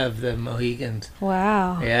last. Of the Mohicans.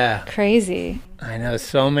 Wow. Yeah. Crazy. I know.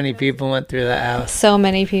 So many people went through that house. So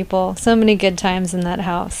many people. So many good times in that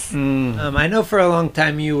house. I know for a long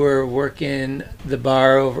time you were working the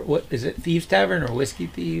bar over, what is it, Thieves Tavern or Whiskey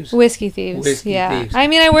Thieves? Whiskey Thieves. Thieves. I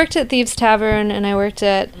mean, I worked at Thieves Tavern and I worked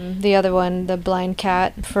at the other one, the Blind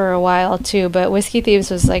Cat, for a while too. But Whiskey Thieves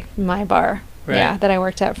was like my bar. Right. Yeah, that I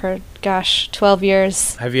worked at for, 12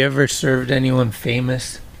 years. Have you ever served anyone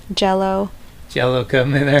famous? Jello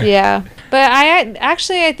come in there? Yeah. But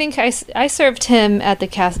I think I served him at the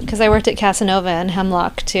because I worked at Casanova and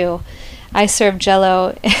Hemlock too. I served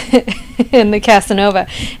Jello in the Casanova.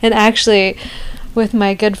 And actually, with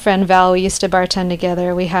my good friend Val, we used to bartend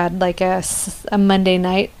together. We had like a Monday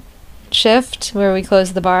night shift where we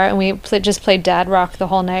closed the bar and we just played Dad Rock the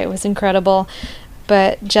whole night. It was incredible.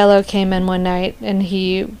 But Jello came in one night and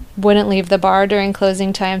he wouldn't leave the bar during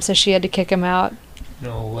closing time, so she had to kick him out.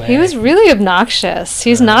 No way. He was really obnoxious.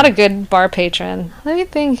 He's not a good bar patron. Let me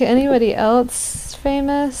think. Anybody else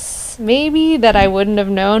famous? Maybe that I wouldn't have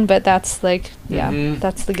known, but that's like,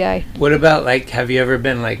 that's the guy. What about, like, have you ever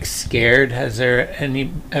been, like, scared? Has there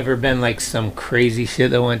ever been, like, some crazy shit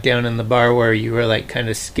that went down in the bar where you were, like, kind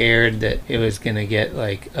of scared that it was going to get,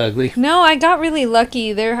 like, ugly? No, I got really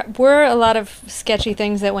lucky. There were a lot of sketchy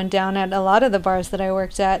things that went down at a lot of the bars that I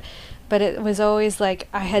worked at, but it was always, like,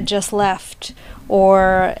 I had just left,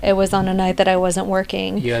 or it was on a night that I wasn't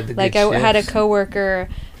working. You had the like, good I had a shifts. coworker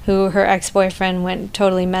who her ex-boyfriend went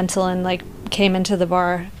totally mental and like came into the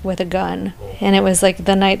bar with a gun, and it was like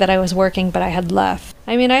the night that I was working but I had left.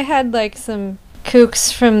 I mean, I had like some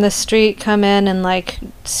kooks from the street come in and like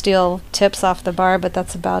steal tips off the bar, but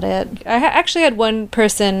that's about it. I actually had one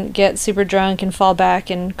person get super drunk and fall back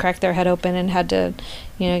and crack their head open and had to,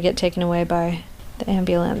 get taken away by the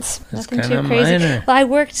ambulance. That's Nothing too crazy. Minor. Well, I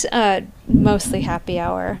worked mostly happy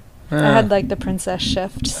hour. I had like the princess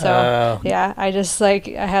shift, so yeah, I just I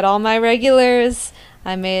had all my regulars.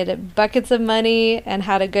 I made buckets of money and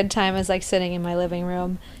had a good time as like sitting in my living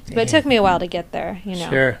room. But it took me a while to get there,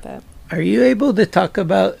 Sure. But. Are you able to talk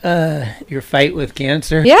about your fight with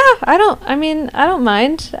cancer? Yeah, I don't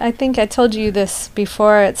mind. I think I told you this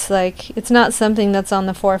before. It's like, it's not something that's on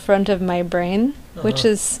the forefront of my brain, which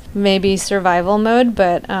is maybe survival mode,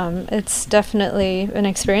 but it's definitely an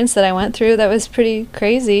experience that I went through that was pretty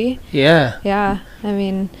crazy. Yeah. Yeah. I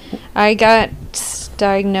mean, I got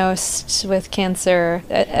diagnosed with cancer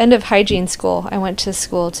at end of hygiene school. I went to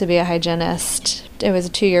school to be a hygienist. It was a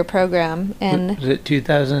 2-year program. And was it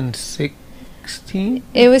 2016?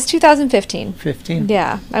 It was 2015. 15?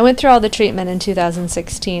 Yeah. I went through all the treatment in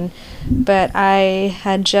 2016. But I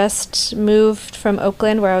had just moved from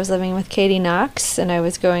Oakland, where I was living with Katie Knox, and I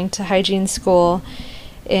was going to hygiene school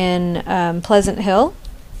in Pleasant Hill.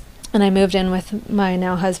 And I moved in with my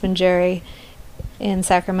now husband, Jerry, in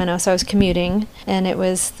Sacramento, so I was commuting, and it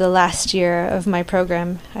was the last year of my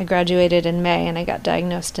program. I graduated in May, and I got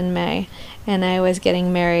diagnosed in May, and I was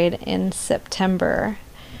getting married in September.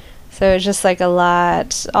 So it was just like a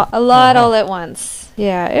lot all at once.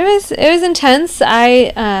 Yeah, it was intense.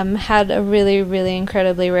 I had a really, really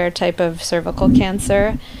incredibly rare type of cervical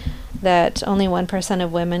cancer that only 1%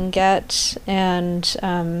 of women get, and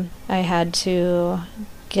I had to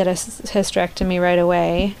get a hysterectomy right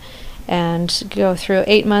away and go through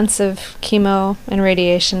 8 months of chemo and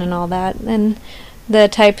radiation and all that. And the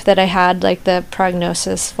type that I had, like the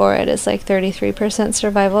prognosis for it is like 33%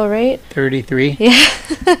 survival rate. 33? Yeah.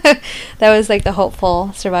 That was like the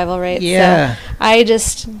hopeful survival rate. Yeah. So I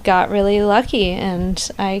just got really lucky and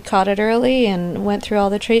I caught it early and went through all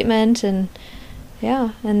the treatment, and yeah,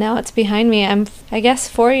 and now it's behind me. I'm, I guess,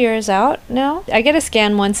 4 years out now. I get a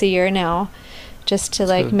scan once a year now, just to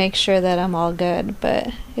like make sure that I'm all good. But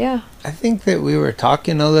yeah, I think that we were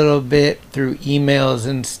talking a little bit through emails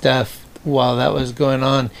and stuff while that was going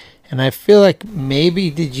on, and I feel like maybe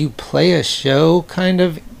did you play a show kind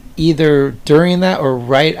of either during that or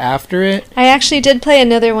right after it? I actually did play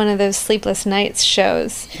another one of those Sleepless Nights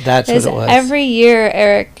shows. That's what it was. Every year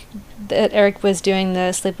Eric was doing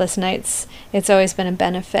the Sleepless Nights, it's always been a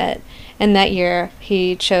benefit. And that year,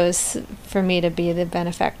 he chose for me to be the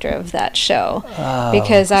benefactor of that show. Oh.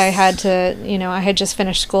 Because I had to, I had just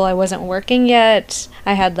finished school. I wasn't working yet.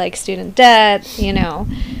 I had, like, student debt,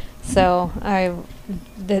 So I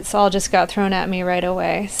this all just got thrown at me right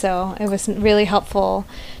away. So it was really helpful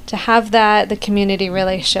to have that. The community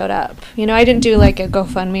really showed up. You know, I didn't do like a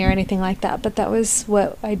GoFundMe or anything like that, but that was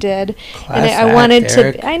what I did. And I wanted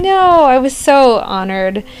to, I know, I was so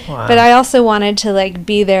honored. Wow. But I also wanted to like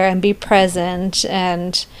be there and be present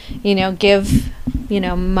and, you know, give, you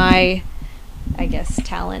know, my, I guess,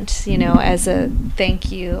 talent, you know, as a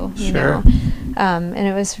thank you, you know. And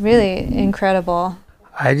it was really incredible.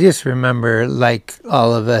 I just remember, like,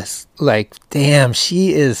 all of us, like, damn,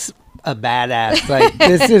 she is a badass. Like,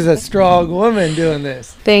 this is a strong woman doing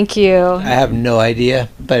this. Thank you. I have no idea,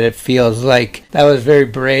 but it feels like that was very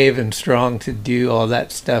brave and strong to do all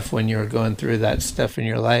that stuff when you were going through that stuff in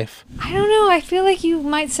your life. I don't know. I feel like you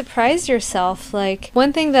might surprise yourself. Like,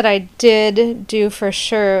 one thing that I did do for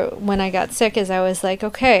sure when I got sick is I was like,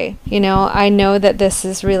 okay, you know, I know that this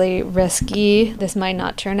is really risky. This might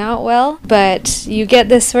not turn out well, but you get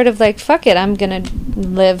this sort of like, fuck it, I'm going to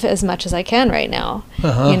live as much as I can right now,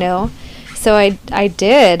 you know? So I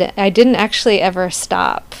did. I didn't actually ever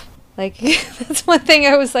stop. Like, that's one thing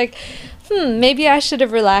I was like, maybe I should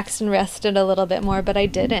have relaxed and rested a little bit more, but I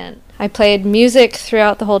didn't. I played music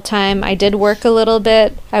throughout the whole time. I did work a little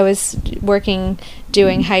bit. I was working,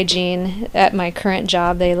 doing hygiene at my current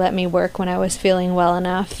job. They let me work when I was feeling well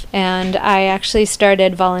enough. And I actually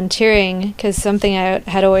started volunteering because something I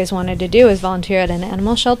had always wanted to do was volunteer at an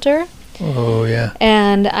animal shelter. Oh, yeah.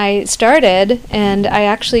 And I started, and I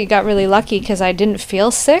actually got really lucky because I didn't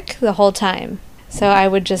feel sick the whole time. So I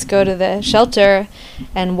would just go to the shelter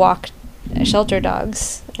and walk shelter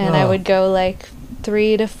dogs. And I would go like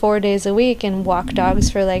 3 to 4 days a week and walk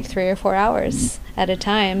dogs for like 3 or 4 hours at a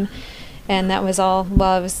time. And that was all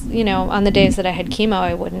while I was, you know, on the days that I had chemo,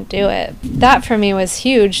 I wouldn't do it. That for me was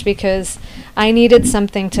huge because I needed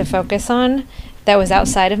something to focus on that was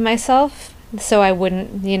outside of myself so I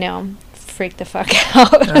wouldn't, you know, freak the fuck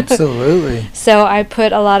out. Absolutely. So I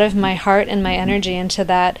put a lot of my heart and my energy into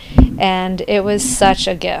that, and it was such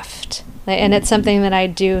a gift. And it's something that I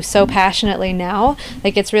do so passionately now.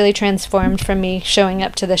 Like, it's really transformed from me showing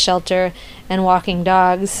up to the shelter and walking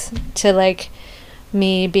dogs to like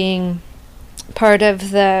me being part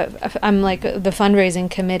of I'm like the fundraising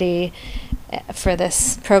committee for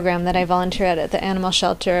this program that I volunteer at the animal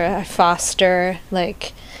shelter. I foster,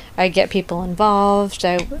 like, I get people involved.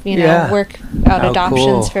 I, you know, work out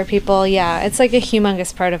adoptions for people. Yeah, it's like a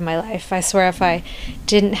humongous part of my life. I swear if I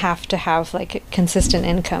didn't have to have like a consistent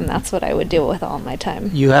income, that's what I would do with all my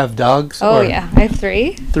time. You have dogs? Oh, yeah. I have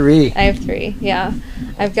 3. 3? I have 3, yeah.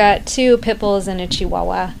 I've got 2 pit bulls and a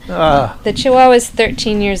chihuahua. The chihuahua is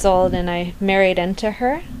 13 years old, and I married into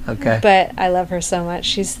her. Okay. But I love her so much.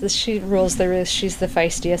 She rules the roost. She's the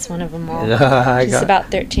feistiest one of them all. She's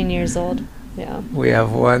about 13 years old. Yeah. We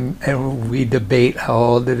have one, and we debate how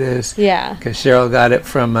old it is. Yeah. Because Cheryl got it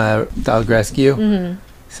from a dog rescue. Mm-hmm.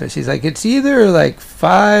 So she's like, it's either like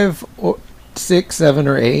 5 or 6, 7,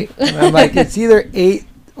 or 8. And I'm like, it's either 8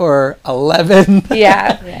 or 11.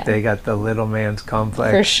 Yeah. They got the little man's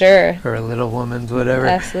complex. For sure. Or a little woman's, whatever.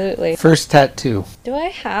 Absolutely. First tattoo. Do I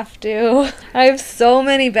have to? I have so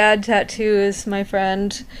many bad tattoos, my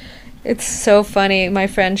friend. It's so funny. My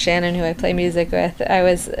friend Shannon, who I play music with, I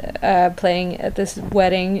was playing at this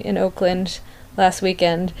wedding in Oakland last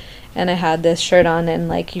weekend, and I had this shirt on, and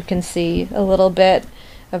like you can see a little bit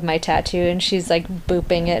of my tattoo, and she's like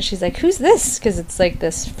booping it. She's like, "Who's this?" Because it's like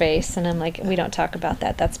this face, and I'm like, "We don't talk about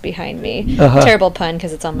that. That's behind me." Terrible pun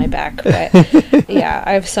because it's on my back, but yeah,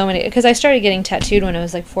 I have so many. Because I started getting tattooed when I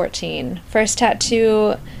was like 14. First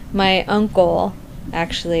tattoo, my uncle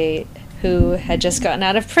actually, who had just gotten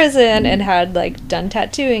out of prison and had like done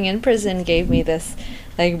tattooing in prison, gave me this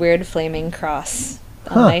like weird flaming cross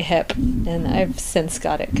on my hip, and I've since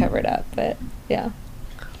got it covered up. But yeah,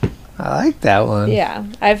 I like that one. Yeah,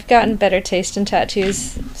 I've gotten better taste in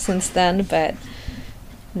tattoos since then, but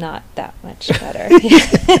not that much better.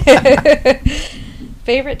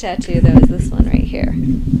 Favorite tattoo though is this one right here.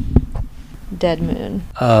 Dead Moon.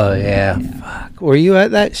 Oh, yeah. Fuck. Were you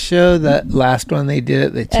at that show, that last one they did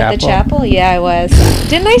at the chapel? At the chapel? Yeah, I was.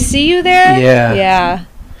 Didn't I see you there? Yeah. Yeah.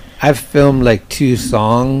 I've filmed like 2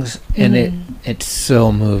 songs, and it's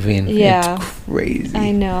so moving. Yeah. It's crazy.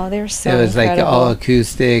 I know. They were so It was incredible. like all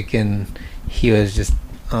acoustic, and he was just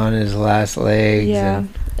on his last legs. Yeah.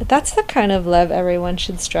 And, that's the kind of love everyone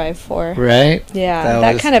should strive for. right? Yeah.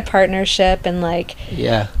 That kind of partnership and like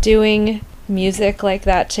doing music like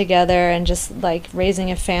that together and just like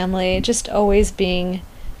raising a family, just always being,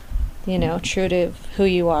 you know, true to who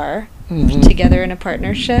you are together in a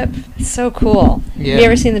partnership. It's so cool. Yeah. Have you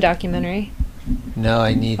ever seen the documentary? No,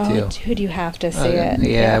 I need Oh, to. dude, you have to see it.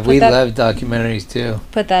 Yeah, put we that- love documentaries too.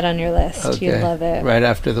 Put that on your list. Okay. You'd love it. Right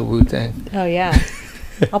after the Wu-Tang. Oh, yeah.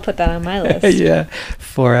 I'll put that on my list. Yeah,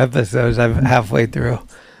 4 episodes. I'm halfway through.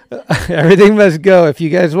 Everything must go. If you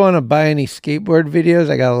guys want to buy any skateboard videos,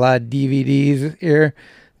 I got a lot of DVDs here.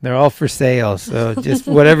 They're all for sale. So just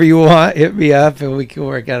whatever you want, hit me up and we can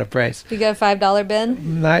work out a price. You got a $5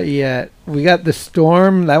 bin? Not yet. We got the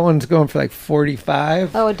Storm. That one's going for like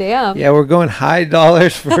 45. Oh, damn. Yeah, we're going high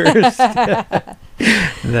dollars first.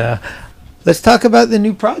 No. Let's talk about the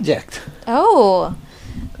new project. Oh,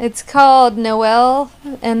 it's called Noel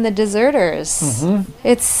and the Deserters. Mm-hmm.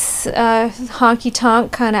 It's a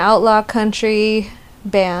honky-tonk kind of outlaw country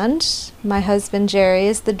band. My husband Jerry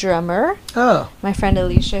is the drummer. Oh, My friend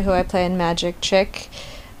Alicia, who I play in Magic Chick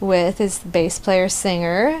with, is the bass player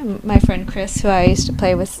singer. My friend Chris, who I used to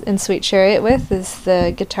play with in Sweet Chariot with, is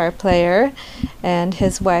the guitar player. And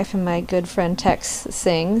his wife and my good friend Tex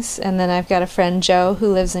sings. And then I've got a friend Joe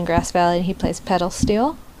who lives in Grass Valley and he plays pedal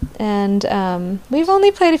steel. And we've only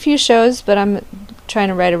played a few shows, but I'm trying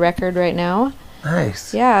to write a record right now.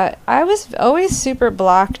 nice. Yeah, I was always super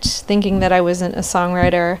blocked thinking that I wasn't a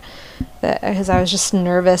songwriter, because I was just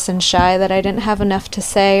nervous and shy that I didn't have enough to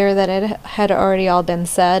say or that it had already all been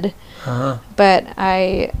said. Uh-huh. But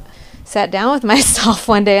I sat down with myself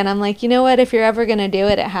one day and I'm like, you know what, if you're ever going to do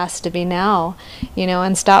it, it has to be now,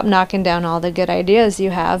 and stop knocking down all the good ideas you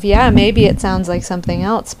have. Yeah, maybe it sounds like something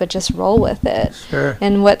else, but just roll with it. Sure.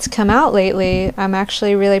 And what's come out lately, I'm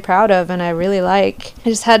actually really proud of and I really like. I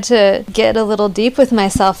just had to get a little deep with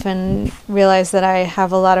myself and realize that I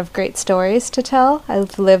have a lot of great stories to tell.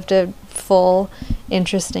 I've lived a full,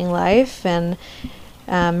 interesting life and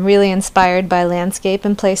really inspired by landscape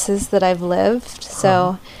and places that I've lived.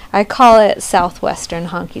 So I call it Southwestern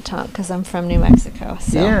Honky Tonk because I'm from New Mexico.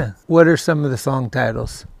 So. Yeah. What are some of the song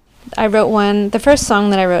titles? I wrote one. The first song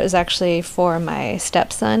that I wrote is actually for my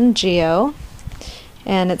stepson, Gio,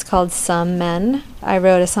 and it's called Some Men. I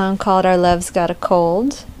wrote a song called Our Love's Got a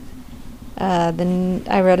Cold. Then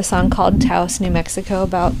I wrote a song called Taos, New Mexico,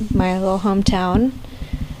 about my little hometown.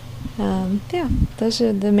 Yeah, those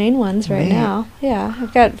are the main ones right Neat. now. Yeah,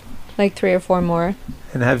 I've got like 3 or 4 more.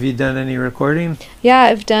 And have you done any recording?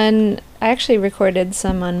 Yeah, I actually recorded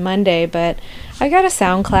some on Monday, but I got a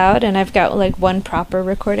SoundCloud and I've got like one proper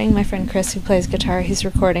recording. My friend Chris, who plays guitar, he's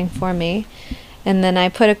recording for me. And then I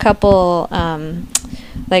put a couple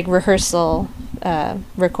like rehearsal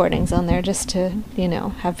recordings on there just to,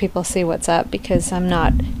 have people see what's up because I'm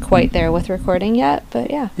not quite there with recording yet, but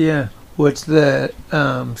yeah. Yeah. What's the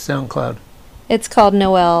SoundCloud? It's called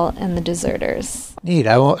Noel and the Deserters. Neat.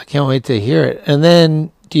 I can't wait to hear it. And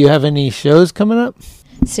then, do you have any shows coming up?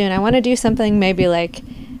 Soon. I want to do something maybe like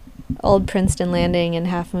Old Princeton Landing in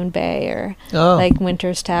Half Moon Bay or like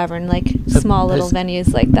Winter's Tavern, like small little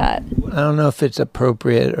venues like that. I don't know if it's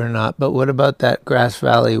appropriate or not, but what about that Grass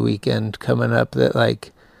Valley weekend coming up that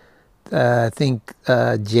I think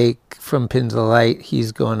Jake from Pins of Light,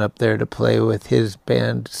 he's going up there to play with his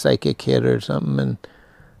band Psychic Hit or something, and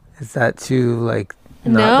is that too like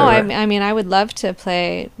No, I mean I would love to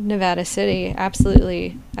play Nevada City.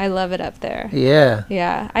 Absolutely. I love it up there. Yeah.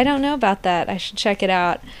 Yeah. I don't know about that. I should check it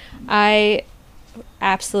out. I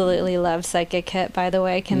absolutely love Psychic Hit, by the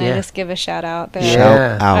way. Can I just give a shout out?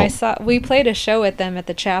 Shout out. We played a show with them at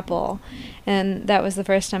the chapel, and that was the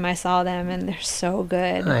first time I saw them, and they're so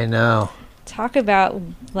good. I know. Talk about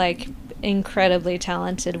like incredibly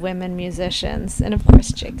talented women musicians, and of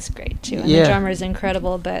course Jake's great too, and the drummer's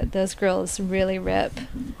incredible, but those girls really rip.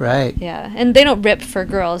 Right. Yeah, and they don't rip for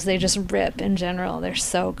girls, they just rip in general. They're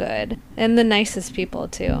so good, and the nicest people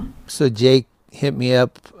too. So Jake hit me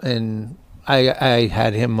up, and I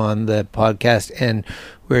had him on the podcast, and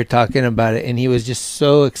we were talking about it, and he was just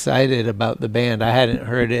so excited about the band. I hadn't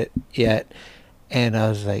heard it yet, and I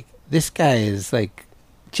was like, this guy is like,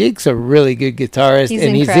 Jake's a really good guitarist,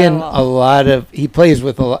 and he's in a lot of, he plays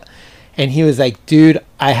with a lot, and he was like, dude,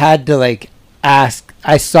 I had to like ask,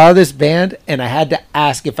 I saw this band and I had to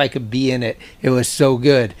ask if I could be in it. It was so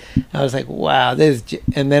good. I was like, wow,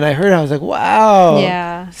 and then I heard it, I was like, wow.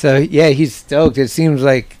 Yeah. So yeah, he's stoked. It seems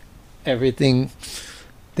like everything,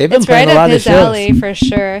 they've been it's playing right a lot up of his shows. alley for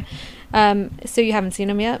sure. So you haven't seen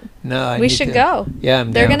them yet? No, we should go. Yeah,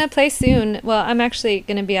 they're gonna play soon. Well, I'm actually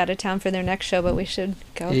gonna be out of town for their next show, but we should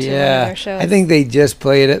go to one of their shows. I think they just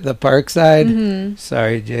played at the Parkside. Mm-hmm.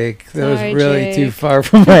 Sorry, Jake. That was Sorry, really Jake. too far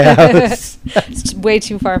from my house. It's way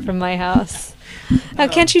too far from my house.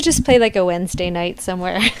 Can't you just play like a Wednesday night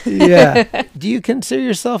somewhere? Yeah. Do you consider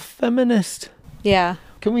yourself feminist? Yeah.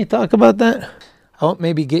 Can we talk about that? I want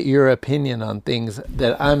maybe get your opinion on things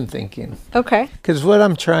that I'm thinking. Okay. Because what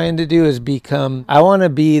I'm trying to do is I want to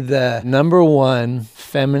be the #1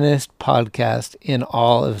 feminist podcast in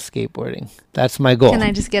all of skateboarding. That's my goal. Can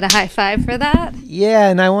I just get a high five for that? Yeah,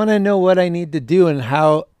 and I want to know what I need to do and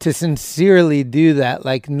how to sincerely do that.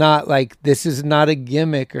 Like, not like this is not a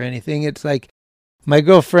gimmick or anything. It's like my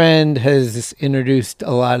girlfriend has introduced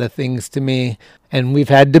a lot of things to me, and we've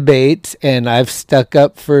had debates, and I've stuck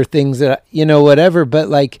up for things that, whatever, but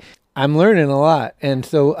like I'm learning a lot. And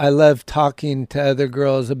so I love talking to other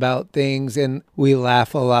girls about things, and we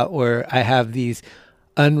laugh a lot where I have these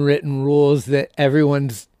unwritten rules that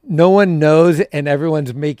no one knows, and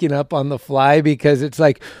everyone's making up on the fly because it's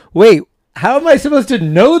like, wait, how am I supposed to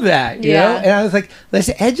know that? You know? And I was like, let's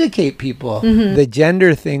educate people. Mm-hmm. The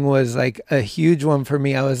gender thing was like a huge one for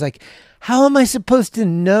me. I was like, how am I supposed to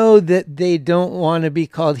know that they don't want to be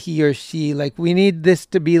called he or she? Like, we need this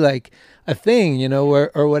to be like a thing,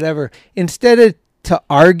 or whatever. Instead of to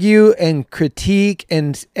argue and critique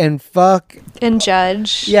and fuck. And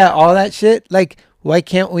judge. Yeah, all that shit. Like, why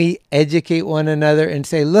can't we educate one another and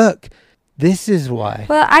say, look, this is why?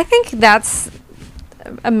 Well, I think that's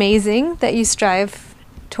amazing that you strive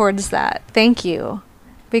towards that. Thank you.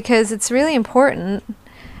 Because it's really important.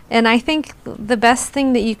 And I think the best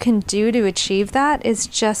thing that you can do to achieve that is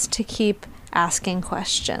just to keep asking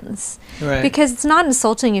questions. Right. Because it's not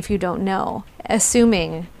insulting if you don't know.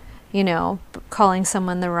 Assuming, calling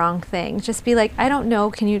someone the wrong thing. Just be like, I don't know,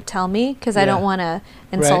 can you tell me? Because I don't want to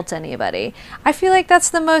insult anybody. I feel like that's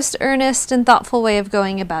the most earnest and thoughtful way of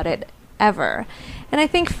going about it ever. And I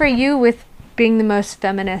think for you, with being the most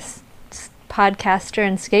feminist podcaster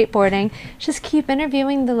in skateboarding, just keep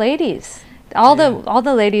interviewing the ladies. All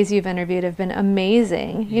the ladies you've interviewed have been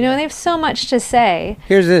amazing. They have so much to say.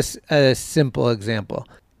 Here's a simple example.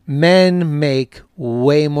 Men make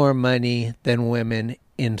way more money than women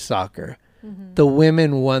in soccer. Mm-hmm. The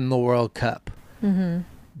women won the World Cup. Mm-hmm.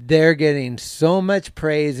 They're getting so much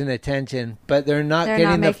praise and attention, but they're not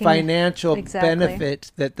getting the financial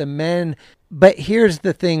benefits that the men. But here's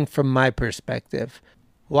the thing from my perspective.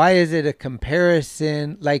 Why is it a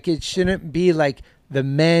comparison? Like, it shouldn't be like the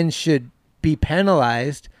men should be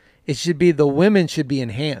penalized. It should be the women should be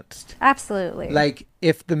enhanced. Absolutely. Like,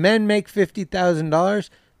 if the men make $50,000,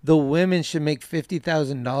 the women should make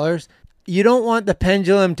 $50,000. You don't want the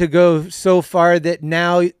pendulum to go so far that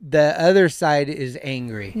now the other side is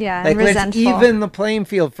angry. Yeah, like, and resentful. Let's even the playing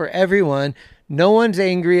field for everyone. No one's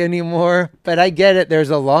angry anymore, but I get it. There's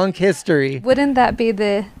a long history. Wouldn't that be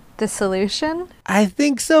the solution? I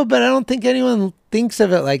think so, but I don't think anyone thinks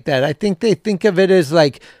of it like that. I think they think of it as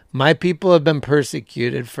like, my people have been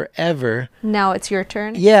persecuted forever. Now it's your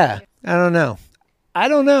turn? Yeah. I don't know.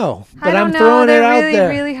 But I'm throwing it out there. They're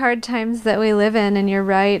really hard times that we live in, and you're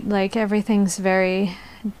right. Like, everything's very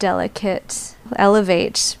delicate.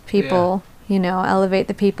 Elevate people, elevate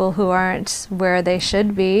the people who aren't where they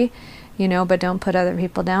should be, but don't put other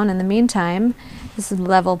people down in the meantime. This is a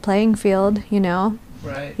level playing field,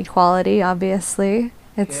 Right. Equality, obviously.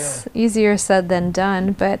 It's easier said than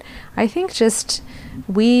done, but I think just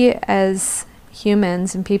we as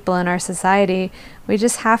humans and people in our society, we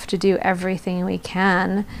just have to do everything we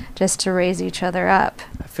can just to raise each other up.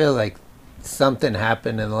 I feel like something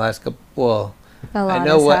happened in the last couple. Well, I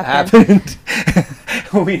know what happened.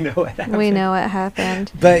 We know what happened. We know what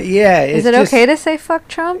happened. But yeah, is it okay to say fuck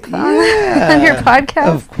Trump on your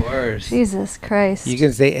podcast? Of course. Jesus Christ. You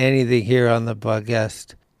can say anything here on the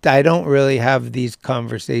podcast. I don't really have these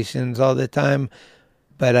conversations all the time,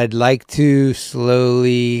 but I'd like to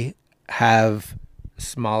slowly have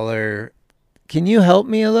smaller. Can you help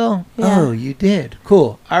me a little? Yeah. Oh, you did.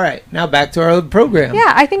 Cool. All right. Now back to our program.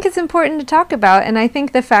 Yeah, I think it's important to talk about. And I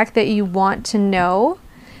think the fact that you want to know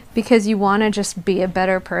because you want to just be a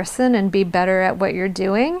better person and be better at what you're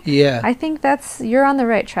doing. Yeah. I think you're on the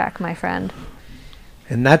right track, my friend.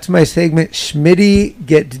 And that's my segment, Schmitty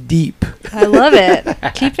Gets Deep. I love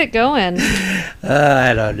it. Keep it going.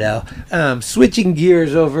 I don't know. Switching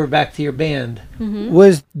gears over back to your band. Mm-hmm.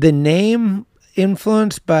 Was the name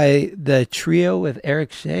influenced by the trio with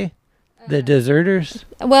Eric Shea, the Deserters?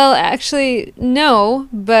 Well, actually, no,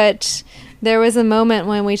 but there was a moment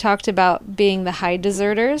when we talked about being the High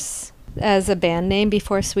Deserters as a band name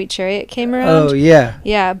before Sweet Chariot came around. Oh, yeah.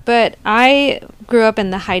 Yeah, but I grew up in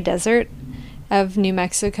the high desert of New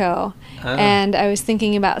Mexico, and I was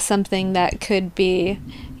thinking about something that could be,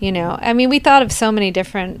 we thought of so many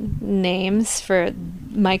different names for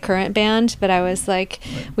my current band, but I was like,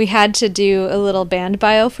 we had to do a little band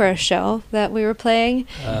bio for a show that we were playing,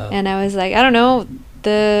 and I was like, I don't know,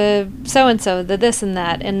 the so-and-so, the this and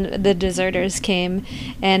that, and the Deserters came,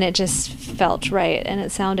 and it just felt right, and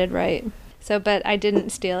it sounded right. So, but I didn't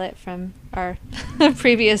steal it from our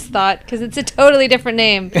previous thought, because it's a totally different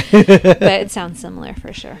name, but it sounds similar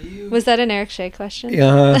for sure. Was that an Eric Shea question?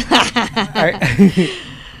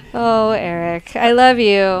 Oh, Eric, I love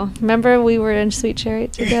you. Remember we were in Sweet Cherry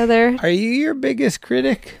together? Are you your biggest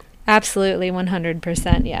critic? Absolutely,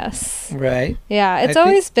 100% yes. Right. Yeah, it's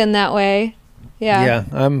always been that way. Yeah. Yeah,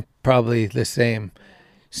 I'm probably the same.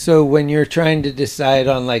 So when you're trying to decide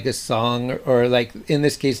on like a song or like in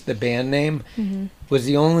this case the band name, was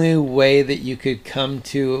the only way that you could come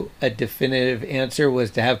to a definitive answer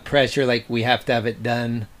was to have pressure, like we have to have it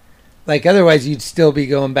done? Like otherwise you'd still be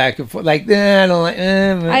going back and forth like, I don't like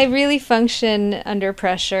I really function under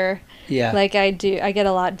pressure. Yeah. Like I get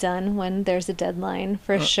a lot done when there's a deadline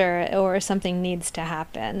for sure, or something needs to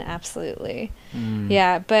happen. Absolutely.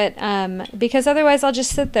 Yeah. But, because otherwise I'll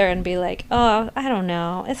just sit there and be like, oh, I don't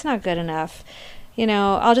know. It's not good enough. You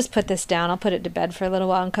know, I'll just put this down. I'll put it to bed for a little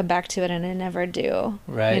while and come back to it, and I never do.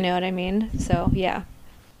 Right. You know what I mean? So, yeah.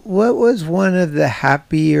 What was one of the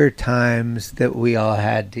happier times that we all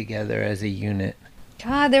had together as a unit?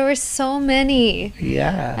 God, there were so many.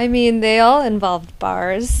 Yeah. I mean, they all involved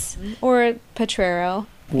bars or Potrero.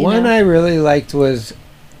 One I really liked was,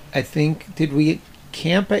 I think, did we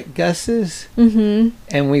camp at Gus's? Mm-hmm.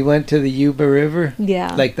 And we went to the Yuba River?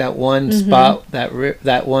 Yeah. Like that one spot,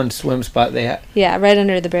 that one swim spot they had. Yeah, right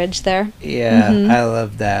under the bridge there. Yeah, I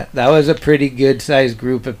love that. That was a pretty good sized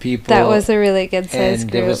group of people. That was a really good sized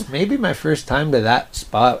group. And it was maybe my first time to that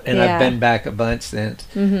spot, and I've been back a bunch since.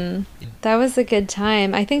 That was a good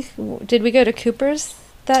time. I think, did we go to Cooper's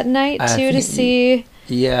that night too to see?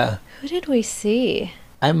 Yeah. Who did we see?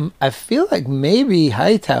 I feel like maybe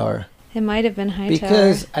Hightower. It might have been Hightower.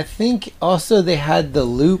 Because I think also they had the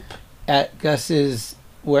loop at Gus's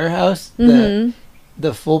warehouse, the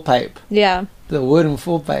full pipe. Yeah. The wooden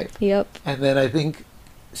full pipe. Yep. And then I think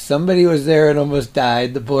somebody was there and almost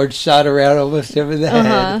died. The board shot around almost over the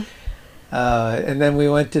head. And then we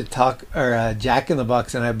went to Jack in the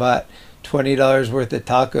Box, and I bought $20 worth of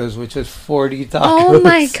tacos, which was 40 tacos. Oh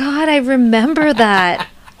my God, I remember that.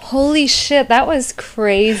 Holy shit, that was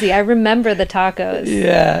crazy. I remember the tacos.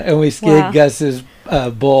 Yeah, and we skated Gus's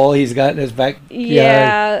bowl he's got in his backyard.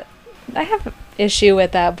 Yeah, I have issue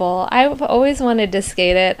with that bowl. I've always wanted to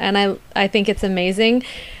skate it, and I think it's amazing.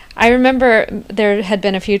 I remember there had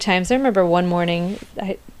been a few times. I remember one morning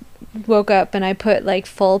I woke up and I put like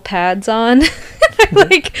full pads on. I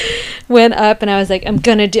like went up and I was like, I'm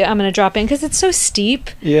gonna drop in because it's so steep.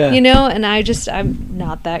 Yeah. You know, and I'm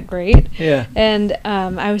not that great. Yeah. And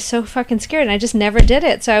I was so fucking scared, and I just never did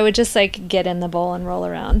it. So I would just like get in the bowl and roll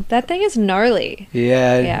around. That thing is gnarly.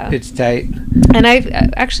 Yeah. It's tight. And I've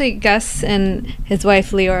actually, Gus and his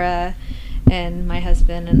wife Leora and my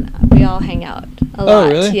husband, and we all hang out a lot. Oh,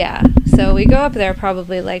 really? Yeah. So we go up there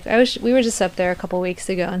probably like we were just up there a couple weeks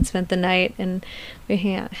ago and spent the night, and we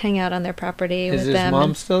hang out on their property with them. Is his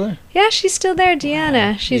mom still there? Yeah, she's still there,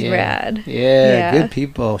 Deanna. She's rad. Yeah, good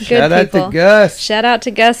people. Good Shout out people. to Gus. Shout out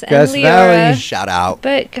to Gus and Gus Leora. Valley. Shout out.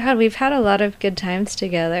 But God, we've had a lot of good times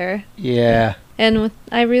together. Yeah. And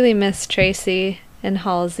I really miss Tracy and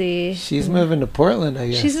Halsey. She's moving to Portland, I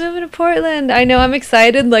guess. She's moving to Portland. I know, I'm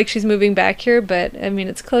excited, like she's moving back here, but I mean,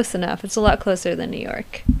 it's close enough. It's a lot closer than New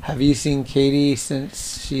York. Have you seen Katie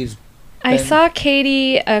since she's I saw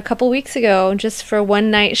Katie a couple weeks ago, just for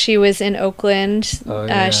one night. She was in Oakland. Oh,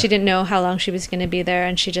 yeah. She didn't know how long she was going to be there,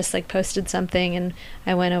 and she just like posted something, and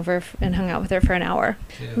I went over and hung out with her for an hour.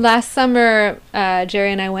 Yeah. Last summer,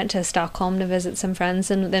 Jerry and I went to Stockholm to visit some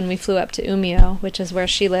friends, and then we flew up to Umeå, which is where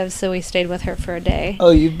she lives, so we stayed with her for a day.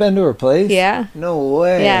 Oh, you've been to her place? Yeah. No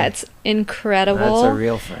way. Yeah, it's incredible. That's a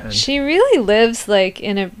real friend. She really lives like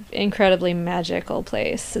in an incredibly magical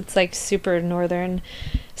place. It's like super northern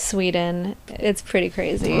Sweden. It's pretty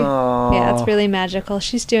crazy. Aww. Yeah, it's really magical.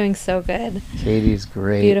 She's doing so good. Katie's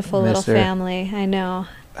great. Beautiful Miss little her. family. I know.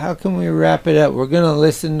 How can we wrap it up? We're going to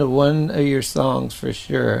listen to one of your songs for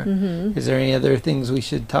sure. Mm-hmm. Is there any other things we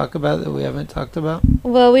should talk about that we haven't talked about?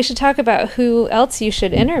 Well, we should talk about who else you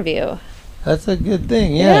should interview. That's a good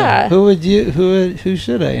thing. Yeah. Who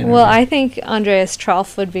should I interview? Well, I think Andreas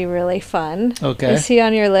Trolf would be really fun. Okay. Is he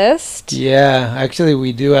on your list? Yeah. Actually,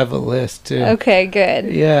 we do have a list too. Okay, good.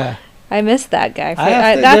 Yeah. I miss that guy. I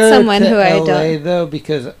have to that's go someone to who I LA, don't. though,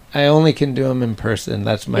 because I only can do them in person.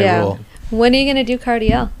 That's my rule. When are you going to do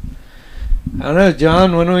Cardiel? I don't know,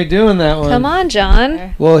 John. When are we doing that one? Come on,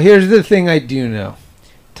 John. Well, here's the thing I do know.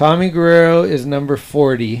 Tommy Guerrero is number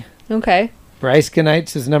 40.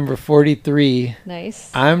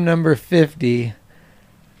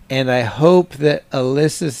 And I hope that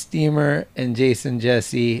Alyssa Steamer and Jason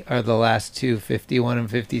Jesse are the last two, 51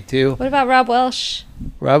 and 52. What about Rob Welsh?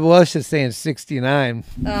 Rob Welsh is saying 69.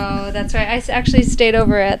 Oh, that's right. I actually stayed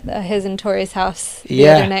over at his and Tori's house the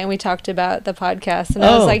other night, and we talked about the podcast. And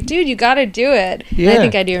I was like, dude, you got to do it. Yeah. And I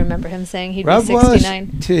think I do remember him saying he'd Rob be 69.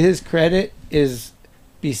 Welsh, to his credit, is,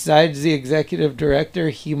 besides the executive director,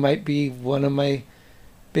 he might be one of my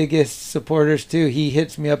biggest supporters too. He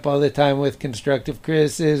hits me up all the time with constructive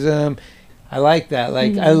criticism. I like that.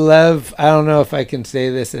 Like, I don't know if I can say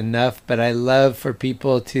this enough, but I love for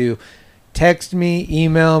people to text me,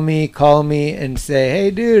 email me, call me and say, hey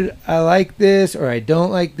dude, I like this, or I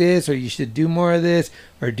don't like this, or you should do more of this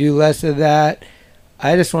or do less of that.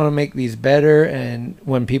 I just want to make these better, and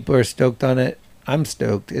when people are stoked on it, I'm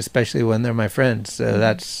stoked, especially when they're my friends. So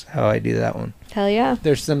that's how I do that one. Hell yeah.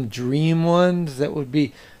 There's some dream ones that would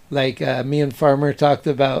be like me and Farmer talked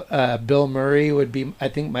about. Bill Murray would be, I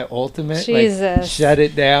think, my ultimate. Jesus. Like, shut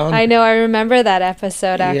it down. I know. I remember that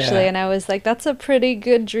episode, actually. Yeah. And I was like, that's a pretty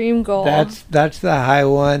good dream goal. That's the high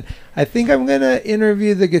one. I think I'm going to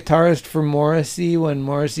interview the guitarist for Morrissey when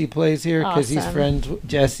Morrissey plays here, because he's friends with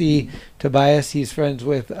Jesse Tobias. He's friends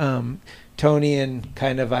with Tony, and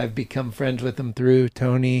kind of I've become friends with him through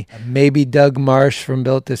Tony. Maybe Doug Marsh from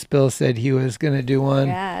Built to Spill said he was going to do one.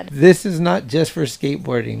 Rad. This is not just for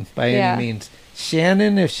skateboarding by any means.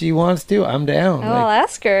 Shannon, if she wants to, I'm down. Oh, I'll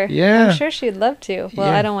ask her. Yeah. I'm sure she'd love to. Well,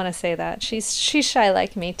 Yeah. I don't want to say that. She's shy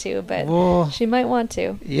like me too, but she might want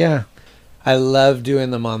to. Yeah. I love doing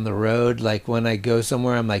them on the road. Like when I go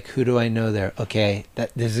somewhere, I'm like, who do I know there? Okay,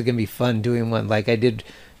 this is going to be fun doing one. Like I did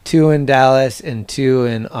 2 in Dallas and 2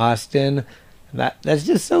 in Austin. That's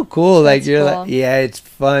just so cool. Like you're cool. like, yeah, it's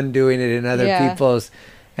fun doing it in other Yeah. people's,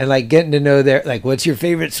 and like getting to know their, like, what's your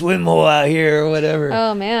favorite swim hole out here or whatever.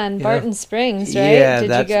 Oh man, You Barton know? Springs, right? Yeah,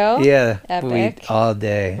 Did you go? Yeah, Epic. all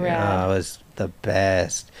day. Rad. Oh, it was the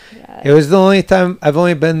best. Rad. It was the only time I've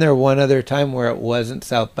only been there one other time where it wasn't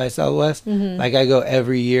South by Southwest. Like I go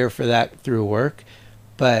every year for that through work,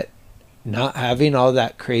 but not having all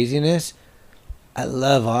that craziness. I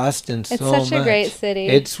love Austin so much. It's such a great city.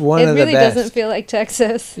 It's one of the best. It really doesn't feel like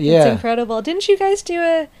Texas. Yeah. It's incredible. Didn't you guys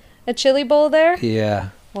do a chili bowl there? Yeah.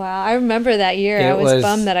 Wow, I remember that year. I was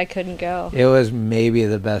bummed that I couldn't go. It was maybe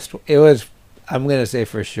the best. It was, I'm going to say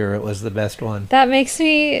for sure, it was the best one. That makes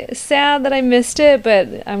me sad that I missed it,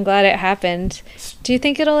 but I'm glad it happened. Do you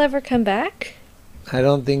think it'll ever come back? I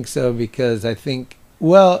don't think so, because I think,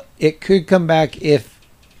 well, it could come back if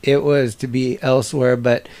it was to be elsewhere,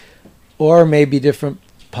 or maybe different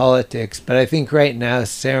politics. But I think right now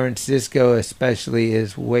San Francisco especially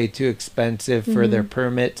is way too expensive for their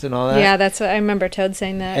permits and all that. Yeah, that's what I remember Toad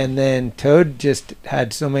saying that. And then Toad just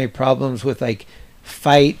had so many problems with like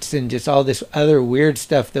fights and just all this other weird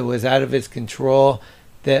stuff that was out of his control,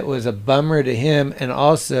 that was a bummer to him. And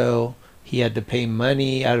also he had to pay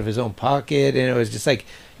money out of his own pocket, and it was just like,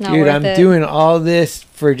 Not dude, worth I'm it. doing all this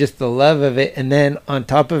for just the love of it, and then on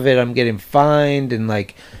top of it I'm getting fined and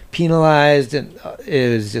like penalized, and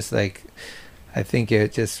it was just like, I think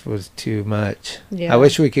it just was too much. Yeah. I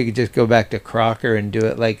wish we could just go back to Crocker and do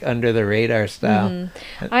it like under the radar style.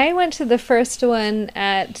 Mm-hmm. I went to the first one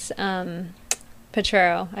at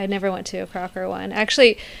Potrero. I never went to a Crocker one.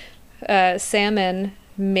 Actually, Salmon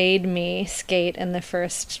made me skate in the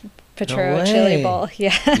first Potrero way. Chili Bowl.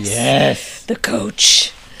 Yes. Yes. The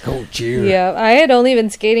coach. Coach here. Yeah, I had only been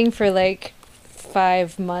skating for like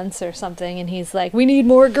 5 months or something, and he's like, we need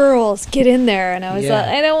more girls, get in there. And I was like,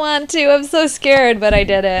 I don't want to, I'm so scared, but I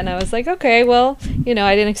did it. And I was like, okay, well,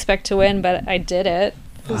 I didn't expect to win, but I did it.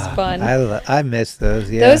 It was fun. I miss those.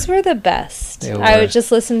 Yeah, those were the best. They I were. would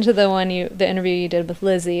just listen to the interview you did with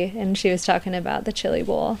Lizzie, and she was talking about the Chili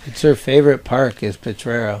Bowl. It's her favorite park is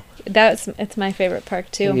Potrero. It's my favorite park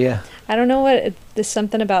too. Yeah. I don't know there's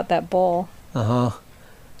something about that bowl.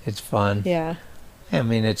 It's fun. Yeah. I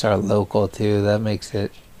mean, it's our local too. That makes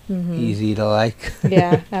it easy to like.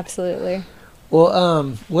 Yeah, absolutely.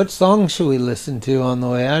 Well, what song should we listen to on the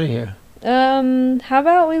way out of here? How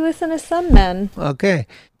about we listen to Some Men? Okay.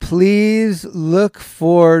 Please look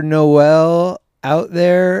for Noelle out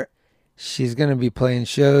there. She's going to be playing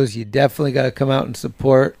shows. You definitely got to come out and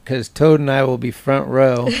support, because Toad and I will be front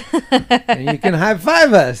row. And you can high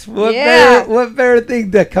five us. What better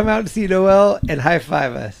thing to come out and see Noelle and high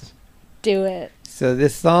five us? Do it. So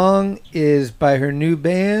this song is by her new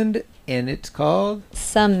band, and it's called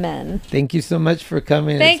Some Men. Thank you so much for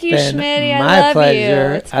coming. Thank you, been Schmitty. I my love pleasure.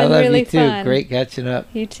 you. It's I been love really you too. fun. Great catching up.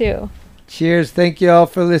 You too. Cheers. Thank you all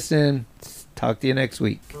for listening. Talk to you next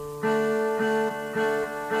week.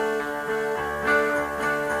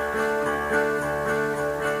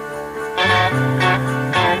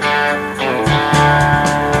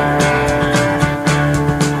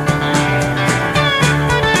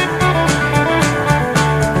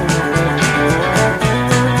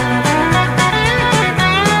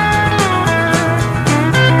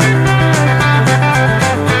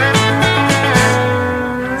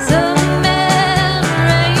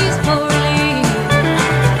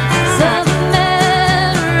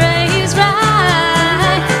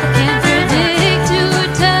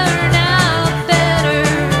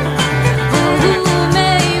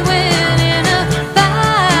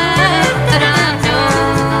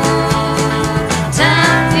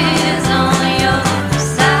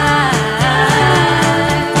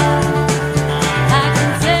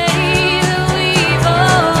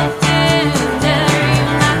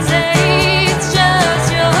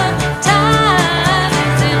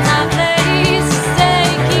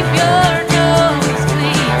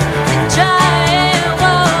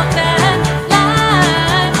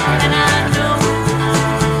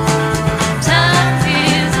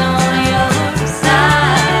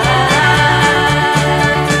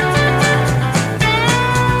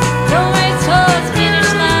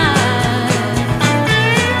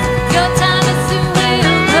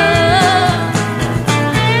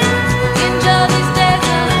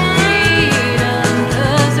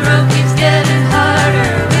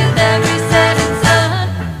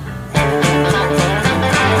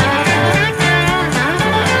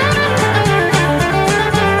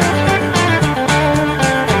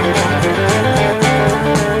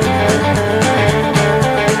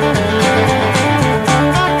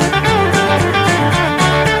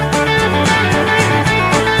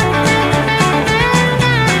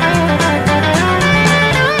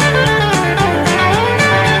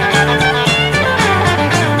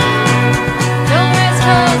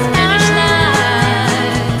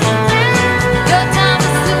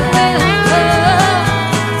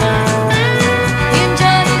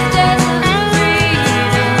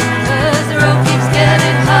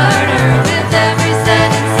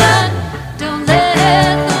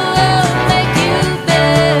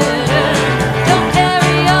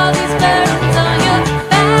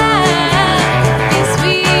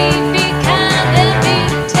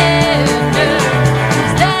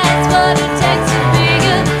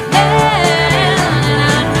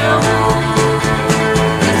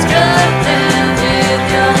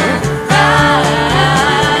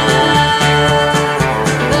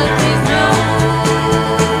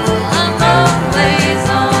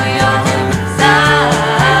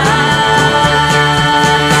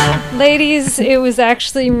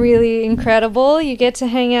 actually really incredible. You get to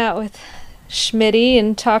hang out with Schmitty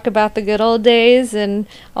and talk about the good old days and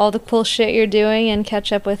all the cool shit you're doing and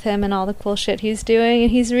catch up with him and all the cool shit he's doing.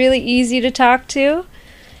 And he's really easy to talk to.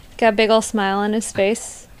 Got a big old smile on his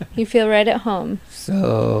face. You feel right at home.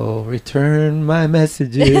 So, return my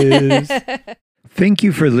messages. Thank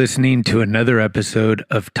you for listening to another episode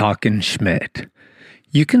of Talkin' Schmidt.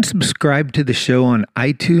 You can subscribe to the show on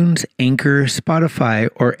iTunes, Anchor, Spotify,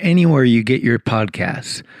 or anywhere you get your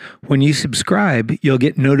podcasts. When you subscribe, you'll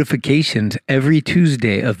get notifications every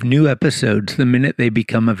Tuesday of new episodes the minute they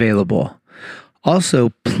become available. Also,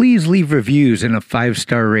 please leave reviews and a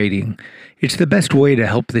 5-star rating. It's the best way to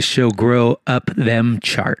help the show grow up them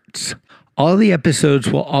charts. All the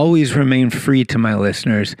episodes will always remain free to my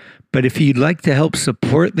listeners, but if you'd like to help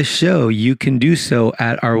support the show, you can do so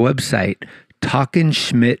at our website,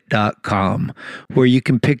 talkinschmidt.com, where you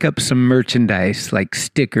can pick up some merchandise like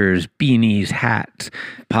stickers, beanies, hats,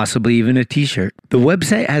 possibly even a t-shirt. The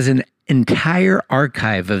website has an entire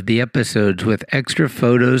archive of the episodes with extra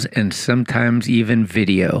photos and sometimes even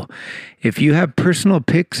video. If you have personal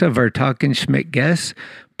pics of our Talkin' Schmidt guests,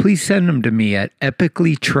 please send them to me at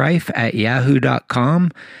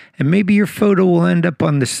epicallytrife@yahoo.com, and maybe your photo will end up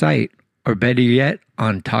on the site, or better yet,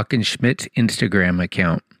 on Talkin' Schmidt's Instagram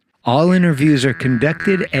account. All interviews are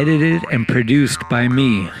conducted, edited, and produced by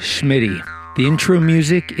me, Schmitty. The intro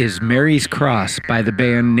music is Mary's Cross by the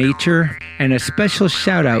band Nature, and a special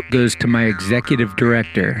shout out goes to my executive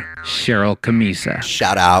director, Cheryl Camisa.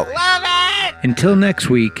 Shout out. Until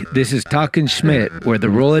next week, this is Talkin' Schmidt, where the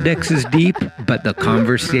Rolodex is deep, but the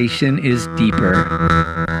conversation is deeper.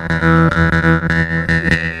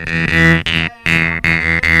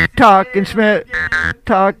 Talkin' Schmidt,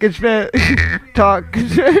 Talkin' Schmidt, Talkin'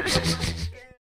 Schmidt.